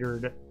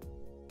standard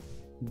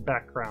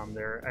background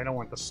there. I don't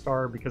want the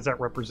star because that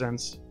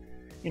represents,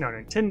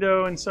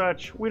 Nintendo and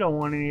such. We don't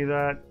want any of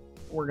that.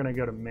 We're going to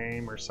go to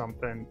MAME or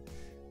something.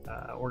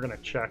 We're going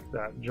to check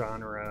that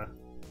genre.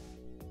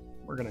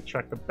 We're going to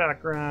check the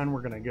background.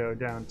 We're going to go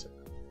down to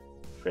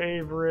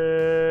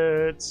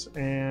favorites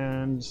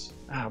and,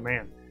 oh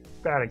man,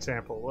 bad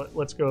example.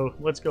 Let's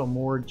go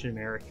more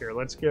generic here.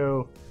 Let's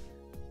go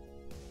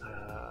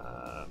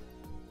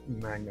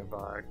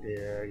Magnavox.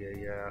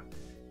 Yeah.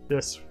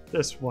 This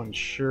one's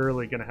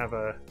surely going to have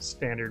a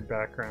standard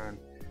background.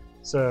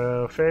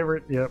 So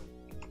favorite, yep,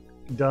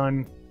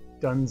 done,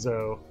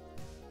 donezo.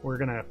 We're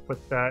going to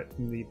put that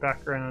in the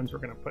backgrounds. We're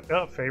going to put,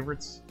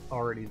 favorites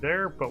already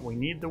there, but we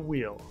need the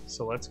wheel.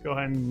 So let's go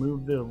ahead and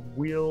move the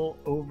wheel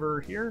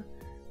over here.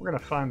 We're going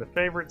to find the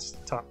favorites,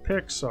 the top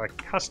picks. So I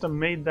custom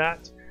made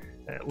that.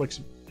 It looks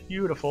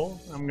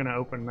beautiful. I'm going to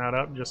open that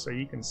up just so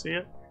you can see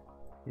it.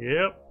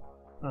 Yep.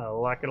 I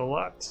like it a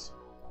lot.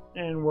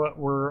 And what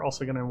we're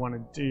also going to want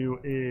to do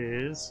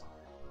is,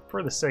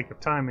 for the sake of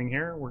timing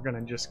here, we're going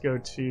to just go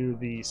to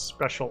the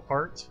special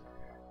art.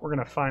 We're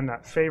going to find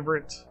that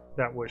favorite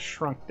that was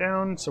shrunk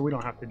down, so we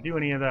don't have to do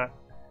any of that,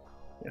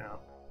 you know,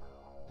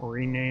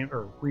 rename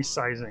or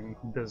resizing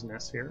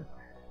business here.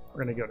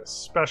 We're going to go to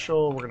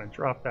special. We're going to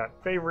drop that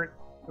favorite,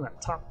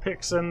 that top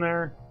picks in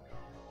there,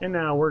 and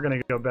now we're going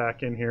to go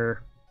back in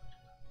here.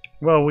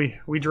 Well,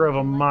 we drove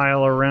a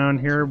mile around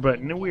here, but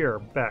we are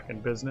back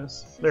in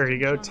business. There you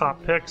go,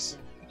 top picks,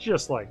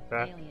 just like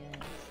that.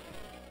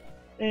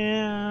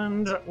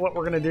 And what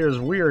we're gonna do is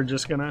we're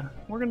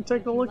gonna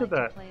take a look at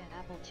that.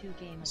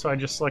 So I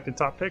just selected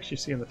top picks. You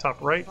see in the top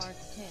right,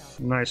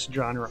 nice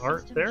genre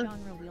art there.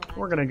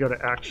 We're gonna go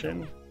to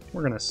action.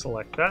 We're gonna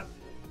select that,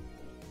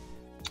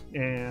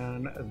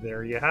 and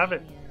there you have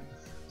it.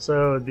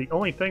 So the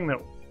only thing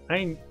that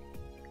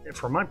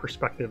from my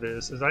perspective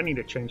is I need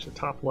to change the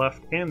top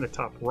left and the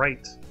top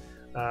right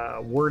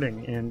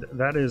wording, and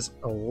that is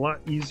a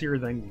lot easier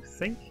than you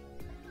think.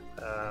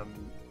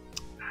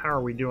 How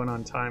are we doing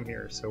on time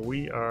here? So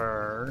we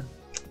are,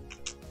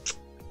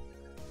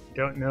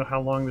 don't know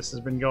how long this has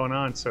been going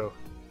on, so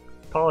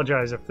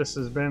apologize if this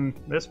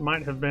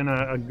might have been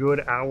a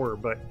good hour,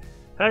 but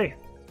hey,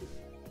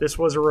 this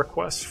was a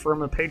request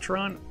from a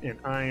patron and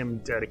I am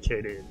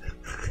dedicated.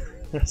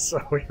 So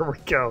here we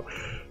go.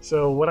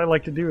 So what I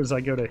like to do is I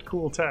go to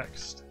cool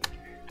text,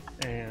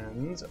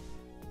 and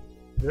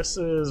this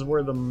is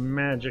where the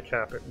magic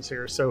happens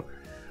here. So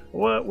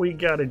what we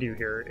got to do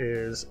here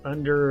is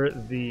under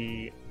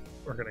the,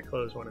 we're going to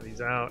close one of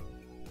these out.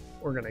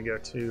 We're going to go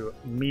to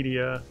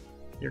media.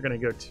 You're going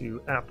to go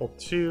to Apple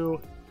II,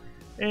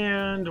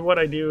 and what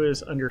I do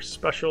is under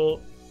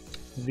special,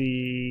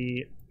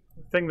 the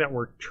thing that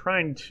we're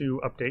trying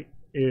to update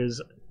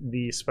is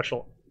the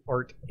special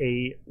art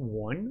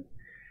A1.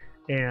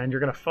 And you're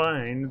going to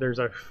find there's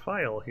a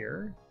file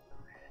here,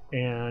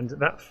 and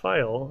that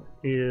file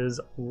is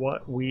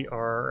what we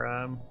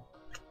are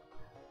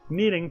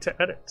needing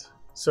to edit.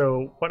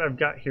 So what I've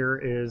got here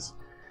is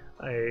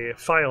a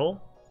file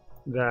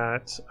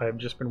that I've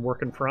just been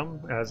working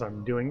from as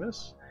I'm doing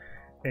this,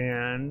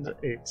 and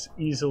it's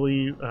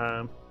easily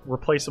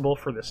replaceable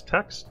for this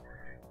text,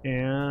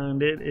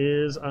 and it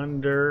is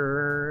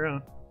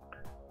under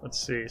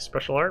let's see,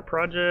 special art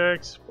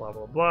projects, blah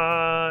blah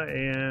blah,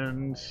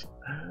 and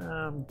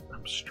I'm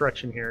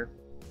stretching here.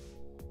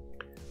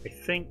 I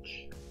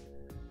think,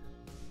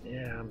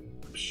 yeah, I'm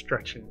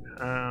stretching.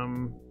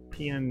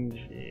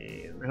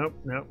 PNG,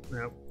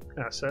 nope.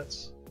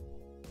 Assets.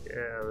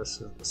 Yeah,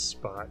 this is the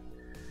spot.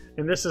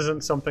 And this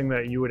isn't something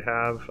that you would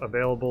have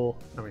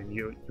available. I mean,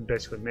 you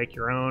basically make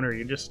your own, or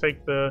you just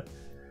take the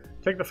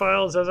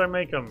files as I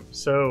make them.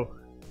 So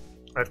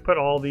I've put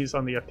all these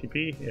on the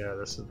FTP. Yeah,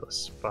 this is the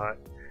spot.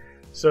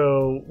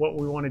 So what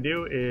we want to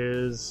do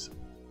is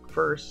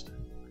first,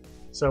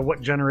 so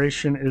what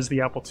generation is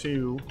the Apple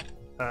II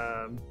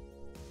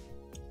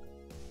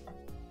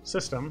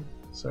system?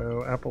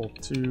 So Apple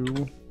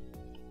II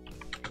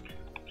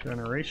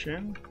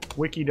generation.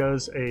 Wiki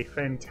does a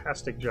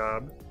fantastic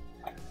job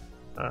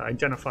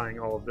identifying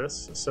all of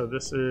this. So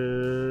this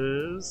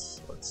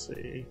is, let's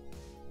see,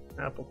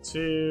 Apple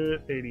II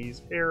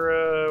 80s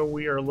era.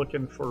 We are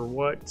looking for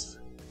what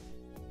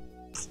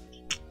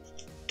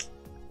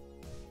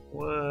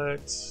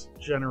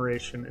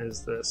generation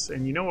is this?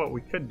 And you know what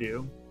we could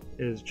do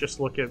is just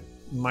look at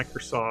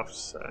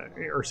Microsoft's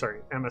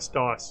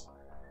MS-DOS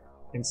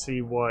and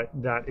see what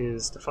that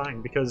is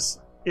defined, because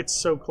it's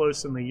so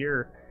close in the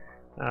year.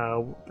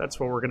 That's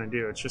what we're going to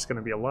do. It's just going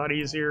to be a lot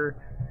easier.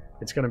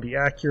 It's going to be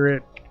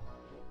accurate.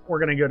 We're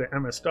going to go to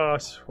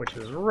MS-DOS, which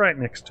is right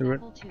next to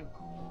it. You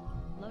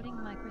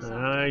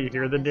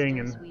hear the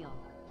dinging.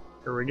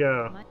 Here we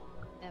go.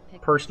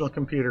 Personal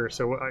computer.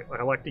 So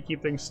I like to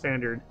keep things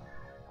standard.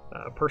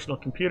 Personal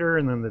computer,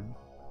 and then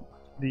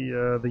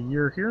the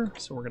year here.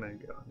 So we're going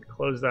to go and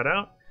close that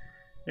out.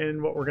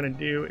 And what we're going to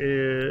do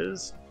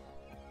is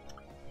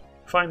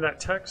find that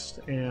text,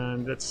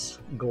 and it's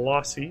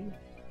glossy.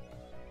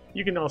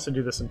 You can also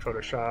do this in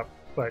Photoshop,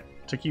 but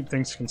to keep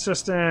things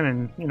consistent,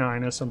 and you know, I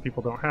know some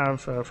people don't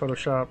have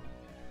Photoshop.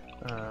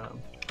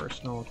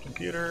 Personal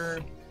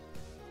computer,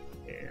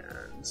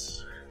 and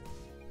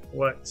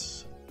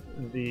what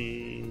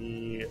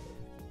the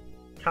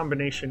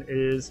combination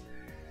is,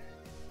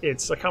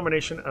 it's a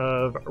combination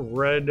of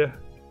red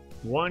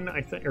 1,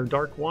 I think, or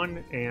dark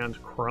 1 and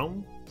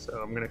chrome. So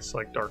I'm going to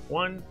select dark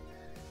 1,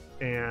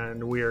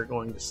 and we are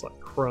going to select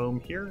chrome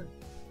here.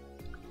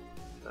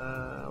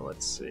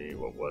 Let's see,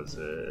 what was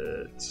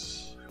it?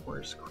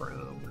 Where's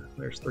chrome?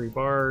 There's 3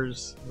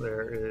 bars.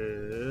 There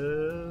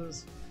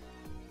is,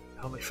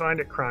 help me find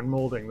it, crown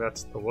molding.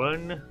 That's the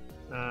one,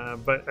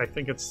 but I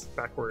think it's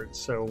backwards.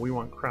 So we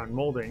want crown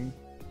molding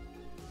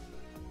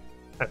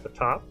at the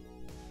top.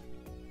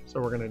 So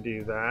we're going to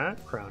do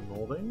that, crown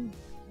molding,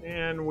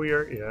 and we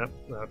are, yeah,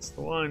 that's the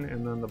one.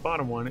 And then the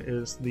bottom one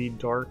is the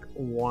dark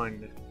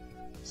 1.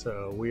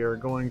 So we are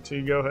going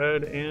to go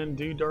ahead and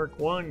do dark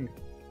 1.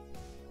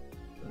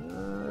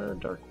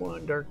 Dark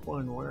one,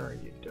 where are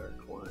you,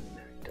 dark one,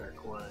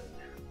 dark one?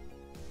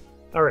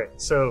 All right,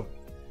 so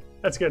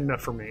that's good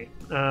enough for me.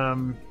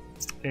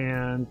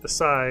 And the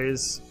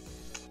size,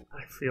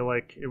 I feel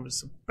like it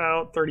was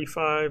about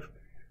 35.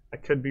 I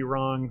could be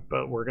wrong,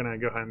 but we're gonna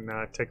go ahead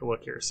and take a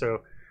look here.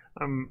 So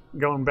I'm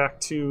going back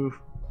to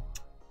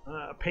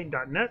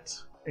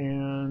paint.net,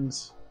 and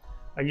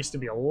I used to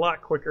be a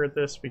lot quicker at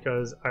this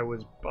because I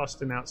was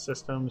busting out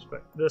systems,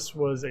 but this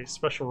was a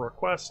special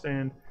request,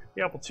 and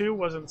the Apple II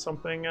wasn't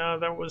something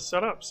that was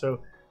set up. So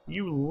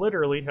you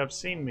literally have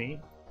seen me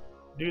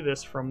do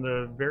this from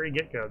the very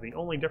get-go. The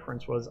only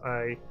difference was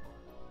I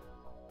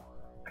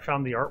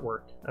found the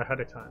artwork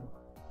ahead of time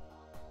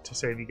to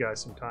save you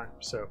guys some time.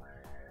 So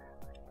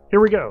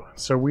here we go.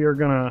 So we are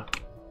gonna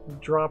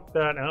drop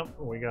that up.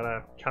 We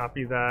gotta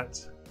copy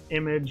that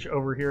image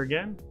over here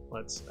again.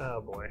 Let's, oh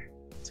boy,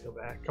 let's go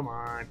back. Come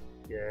on.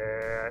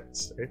 Yeah,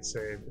 it's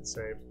saved, it's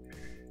saved.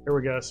 Here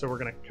we go. So we're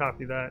gonna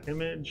copy that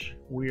image.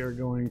 We are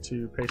going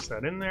to paste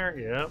that in there.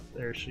 Yep,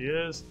 there she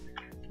is.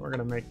 We're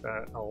gonna make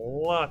that a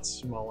lot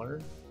smaller.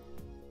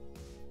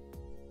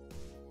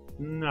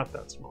 Not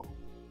that small.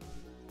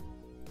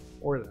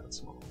 Or that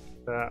small.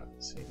 That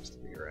seems to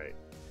be right.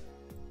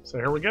 So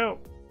here we go.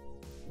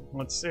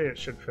 Let's see, it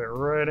should fit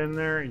right in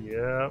there.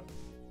 Yep.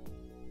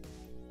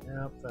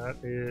 Yep, that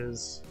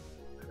is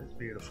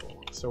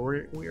beautiful. So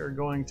we are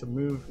going to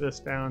move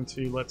this down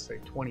to, let's say,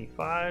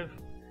 25.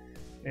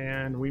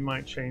 And we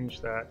might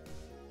change that.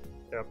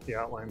 Yep, the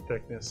outline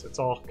thickness. It's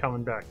all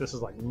coming back. This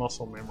is like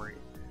muscle memory.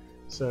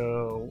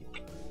 So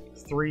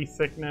 3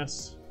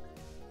 thickness.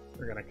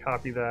 We're gonna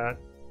copy that.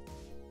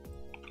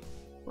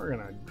 We're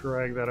gonna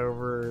drag that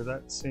over.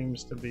 That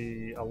seems to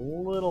be a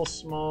little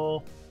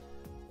small.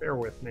 Bear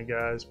with me,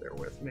 guys, bear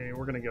with me.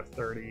 We're gonna go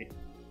 30.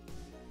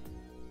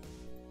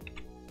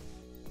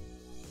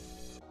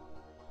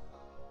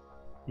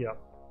 Yep,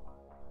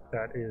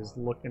 that is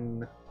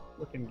looking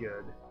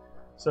good.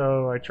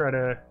 So I try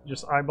to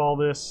just eyeball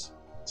this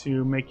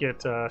to make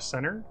it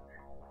center.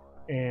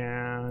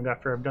 And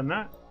after I've done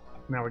that,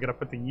 now we gotta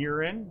put the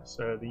year in.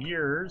 So the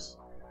years,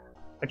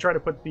 I try to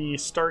put the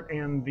start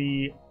and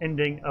the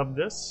ending of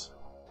this.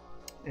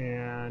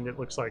 And it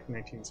looks like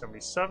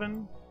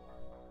 1977.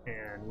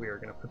 And we are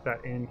gonna put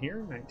that in here,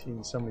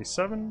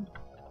 1977.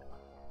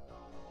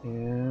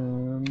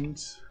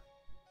 And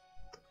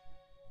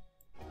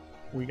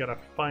we gotta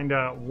find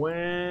out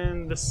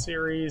when the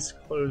series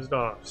closed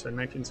off. So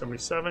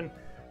 1977,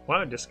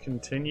 wow, it just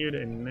continued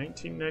in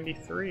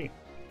 1993.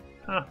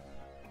 Huh,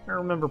 I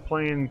remember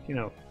playing, you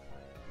know,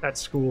 at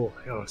school.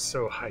 It was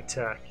so high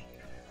tech.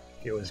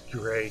 It was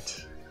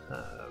great.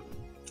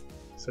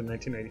 So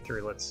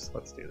 1983, let's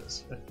do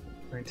this.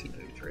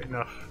 1983,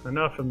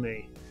 enough of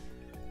me.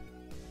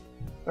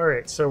 All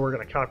right, so we're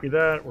gonna copy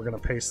that. We're gonna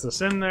paste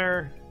this in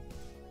there.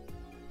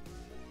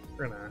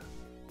 We're gonna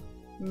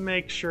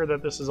make sure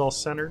that this is all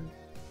centered.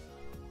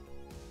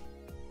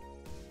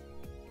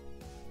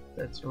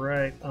 That's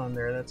right on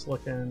there. That's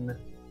looking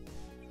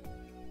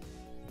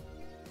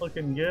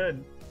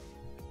good.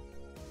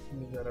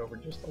 Move that over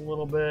just a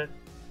little bit.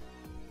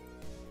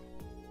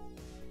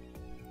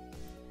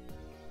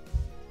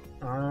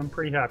 I'm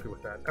pretty happy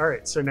with that. All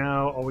right, so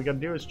now all we got to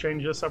do is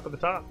change this up at the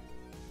top.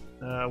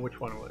 Which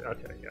one?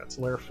 Okay, yeah, it's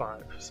layer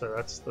 5. So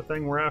that's the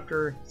thing we're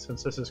after.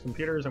 Since this is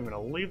computers, I'm going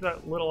to leave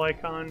that little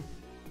icon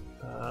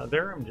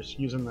there. I'm just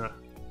using the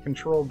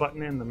control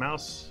button and the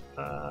mouse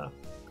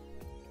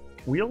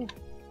wheel.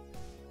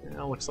 And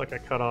it looks like I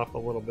cut off a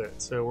little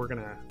bit. So we're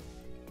going to,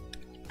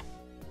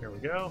 here we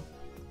go.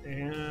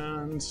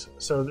 And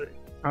so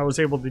I was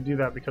able to do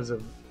that because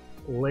of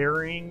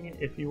layering,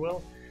 if you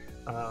will.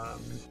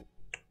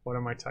 What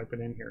am I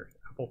typing in here?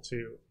 Apple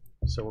II.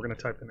 So we're going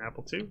to type in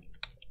Apple II.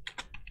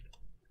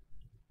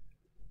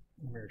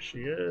 There she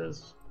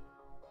is.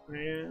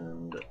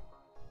 And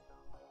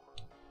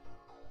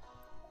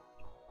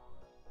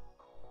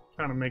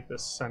kind of make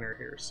this center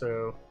here.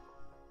 So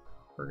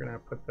we're going to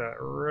put that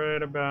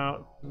right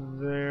about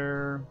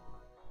there.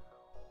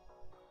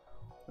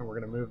 And we're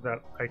going to move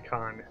that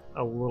icon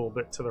a little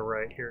bit to the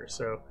right here.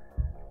 So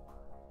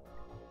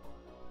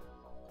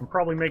I'm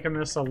probably making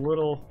this a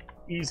little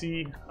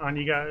easy on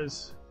you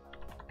guys.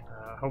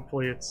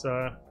 Hopefully it's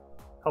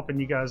helping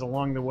you guys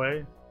along the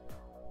way.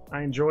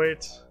 I enjoy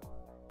it,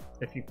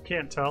 if you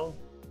can't tell.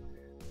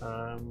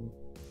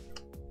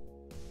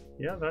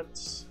 Yeah,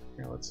 that's,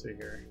 let's see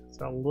here. It's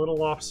a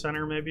little off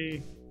center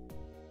maybe.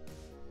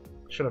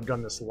 Should have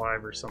done this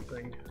live or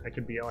something. I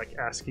could be like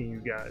asking you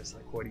guys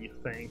like, what do you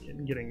think,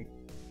 and getting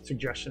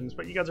suggestions,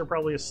 but you guys are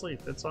probably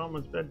asleep. It's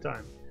almost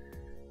bedtime.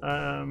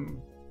 Yeah,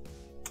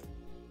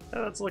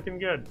 that's looking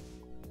good.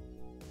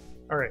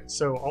 All right,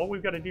 so all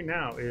we've got to do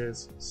now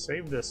is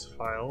save this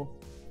file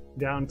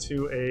down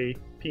to a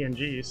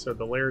PNG so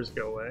the layers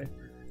go away.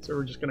 So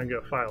we're just gonna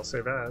go File,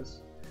 Save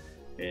As.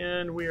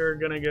 And we are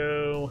gonna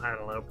go, I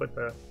don't know, put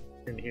that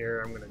in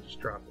here. I'm gonna just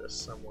drop this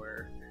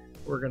somewhere.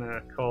 We're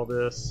gonna call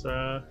this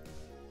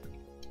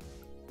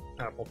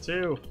Apple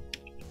II.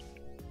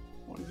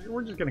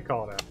 We're just gonna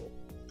call it Apple.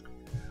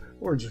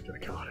 We're just gonna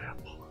call it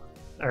Apple.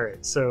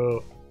 Alright,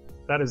 so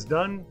that is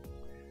done,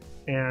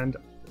 and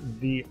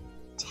the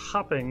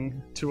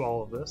topping to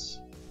all of this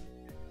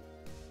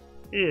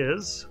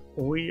is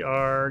we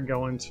are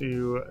going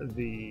to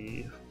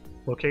the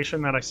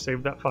location that I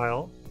saved that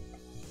file,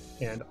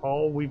 and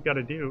all we've got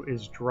to do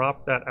is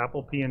drop that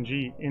Apple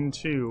PNG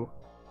into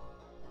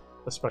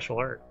the special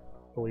art,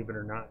 believe it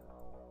or not.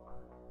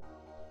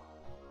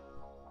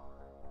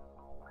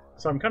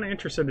 So I'm kind of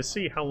interested to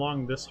see how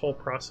long this whole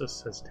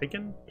process has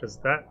taken, because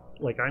that,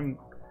 like, I'm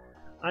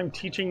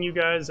teaching you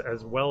guys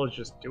as well as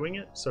just doing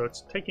it, so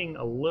it's taking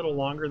a little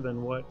longer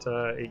than what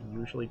it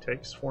usually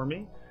takes for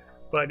me,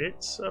 but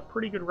it's a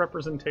pretty good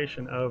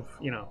representation of,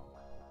 you know,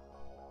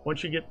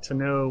 once you get to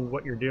know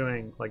what you're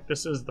doing, like,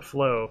 this is the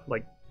flow.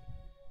 Like,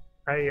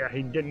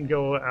 I didn't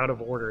go out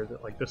of order.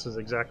 That, like, this is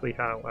exactly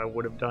how I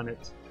would have done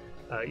it,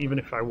 even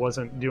if I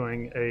wasn't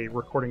doing a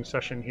recording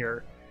session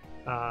here.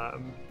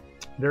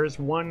 There's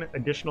one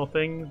additional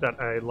thing that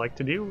I like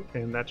to do,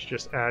 and that's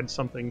just add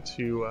something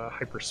to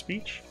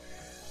Hyperspeech.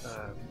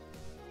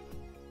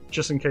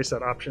 Just in case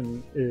that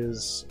option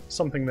is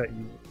something that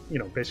you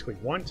know, basically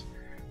want.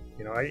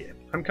 You know,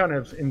 I'm kind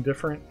of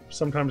indifferent.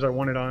 Sometimes I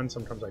want it on,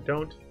 sometimes I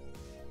don't.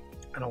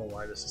 I don't know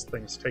why this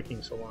thing's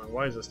taking so long.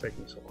 Why is this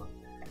taking so long?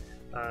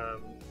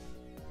 I'm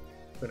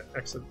going to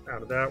exit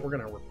out of that. We're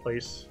going to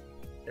replace...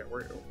 Yeah,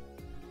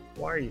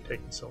 why are you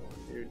taking so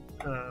long, dude?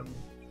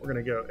 We're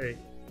going to go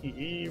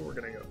AEE. We're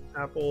going to go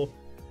Apple.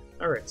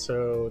 Alright,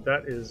 so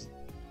that is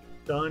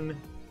done.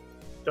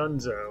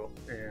 Dunzo,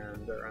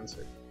 and they're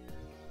unsafe.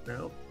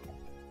 No?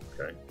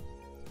 Okay.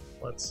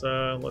 Let's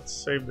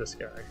save this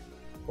guy.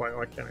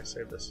 Why can't I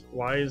save this?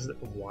 Why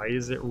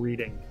is it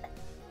reading?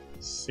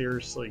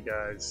 Seriously,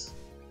 guys.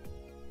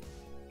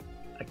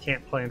 I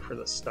can't plan for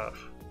this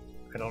stuff.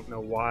 I don't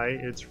know why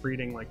it's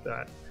reading like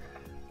that.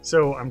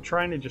 So I'm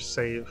trying to just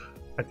save.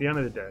 At the end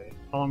of the day,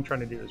 all I'm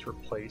trying to do is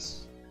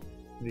replace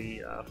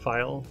the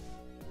file,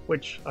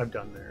 which I've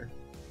done there.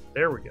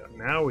 There we go.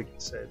 Now we can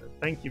save it.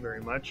 Thank you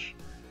very much.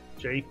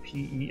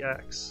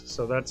 JPEX.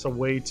 So that's a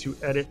way to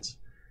edit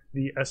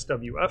the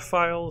SWF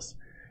files.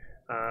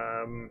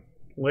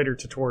 Later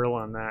tutorial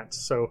on that.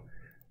 So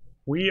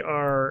we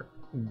are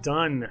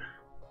done.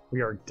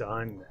 We are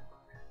done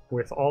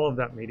with all of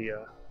that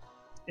media.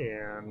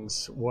 And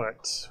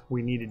what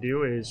we need to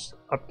do is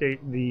update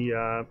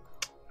the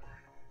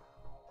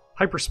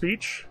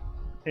Hyperspeech.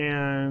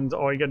 And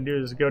all you got to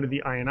do is go to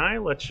the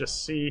INI. Let's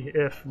just see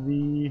if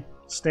the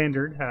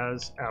standard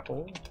has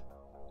Apple.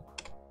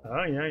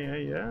 Oh,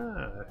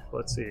 yeah.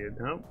 Let's see.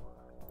 Nope.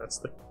 That's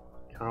the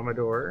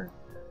Commodore.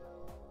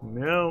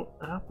 No,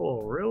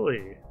 Apple,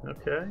 really?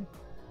 Okay.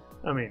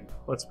 I mean,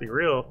 let's be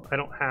real. I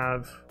don't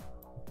have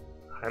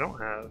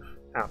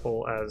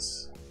Apple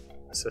as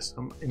a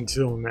system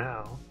until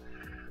now.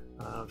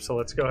 So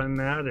let's go ahead and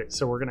add it.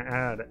 So we're going to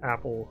add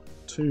Apple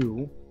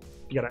 2.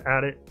 You got to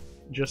add it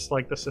just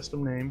like the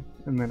system name,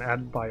 and then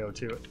add bio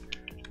to it.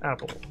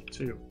 Apple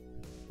 2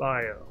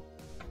 bio.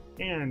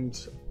 And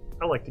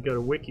I like to go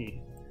to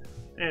Wiki.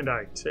 And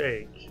I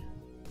take,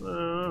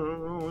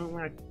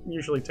 I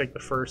usually take the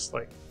first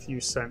like few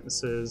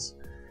sentences,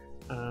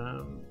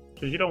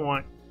 because you don't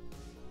want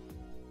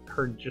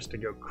her just to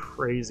go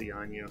crazy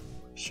on you.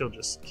 She'll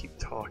just keep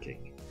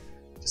talking,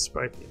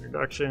 despite the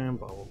introduction,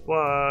 blah, blah,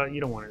 blah.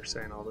 You don't want her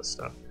saying all this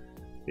stuff.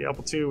 The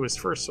Apple II was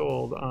first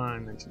sold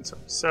on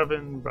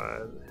 1977 by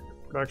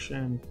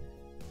production,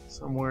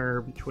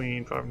 somewhere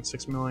between 5 and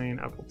 6 million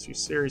Apple II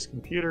series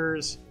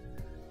computers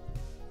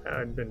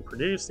had been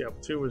produced. The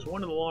Apple II was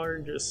one of the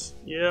largest.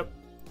 Yep,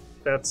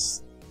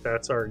 that's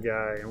our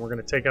guy. And we're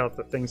going to take out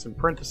the things in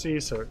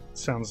parentheses so it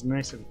sounds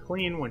nice and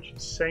clean when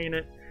she's saying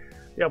it.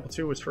 The Apple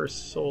II was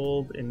first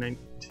sold in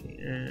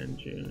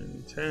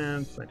June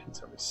 10th,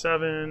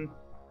 1977.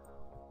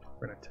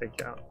 We're going to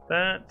take out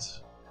that.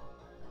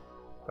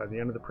 By the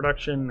end of the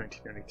production,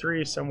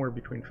 1993, somewhere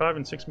between 5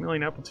 and 6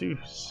 million Apple II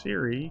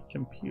series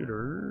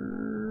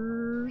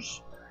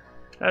computers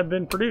had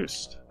been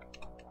produced.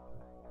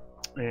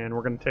 And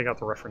we're going to take out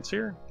the reference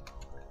here.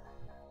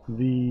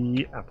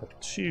 The Apple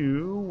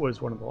II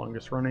was one of the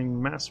longest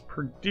running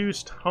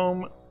mass-produced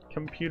home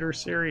computer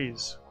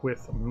series,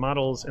 with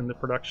models in the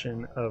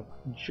production of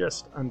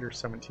just under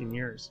 17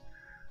 years.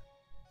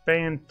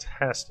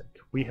 Fantastic.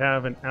 We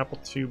have an Apple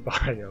II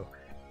bio,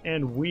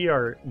 and we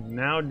are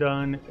now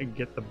done.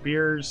 Get the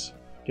beers,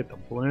 get the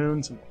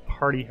balloons, and the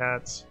party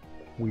hats.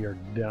 We are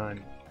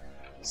done.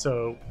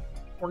 So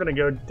we're going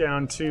to go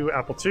down to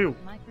Apple II.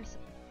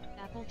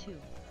 Apple II.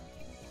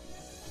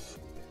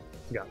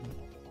 Got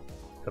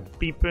the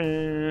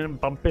beeping,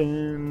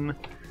 bumping.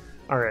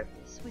 All right.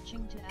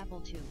 Switching to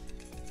Apple II.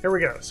 Here we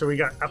go. So we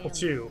got Apple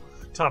II,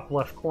 top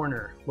left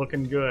corner,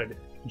 looking good.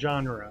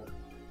 Genre.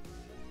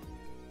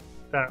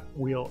 That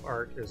wheel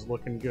art is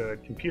looking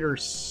good.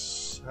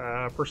 Computers,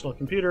 personal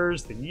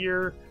computers, the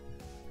year.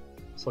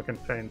 It's looking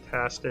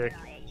fantastic.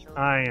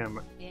 I am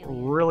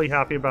really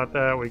happy about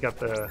that. We got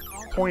the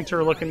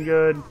pointer looking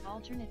good.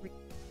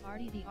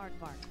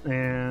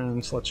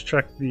 And so let's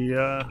check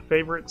the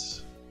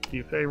favorites.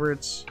 Few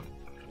favorites.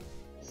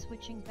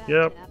 Switching back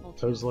yep, to Apple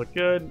II. those look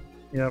good.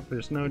 Yep,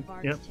 there's no,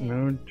 Bard's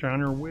no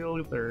genre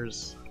wheel.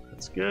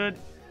 That's good.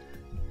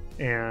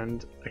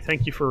 And I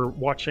thank you for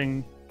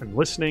watching and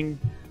listening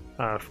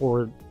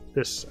for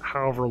this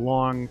however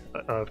long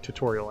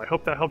tutorial. I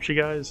hope that helps you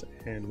guys,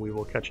 and we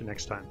will catch you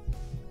next time.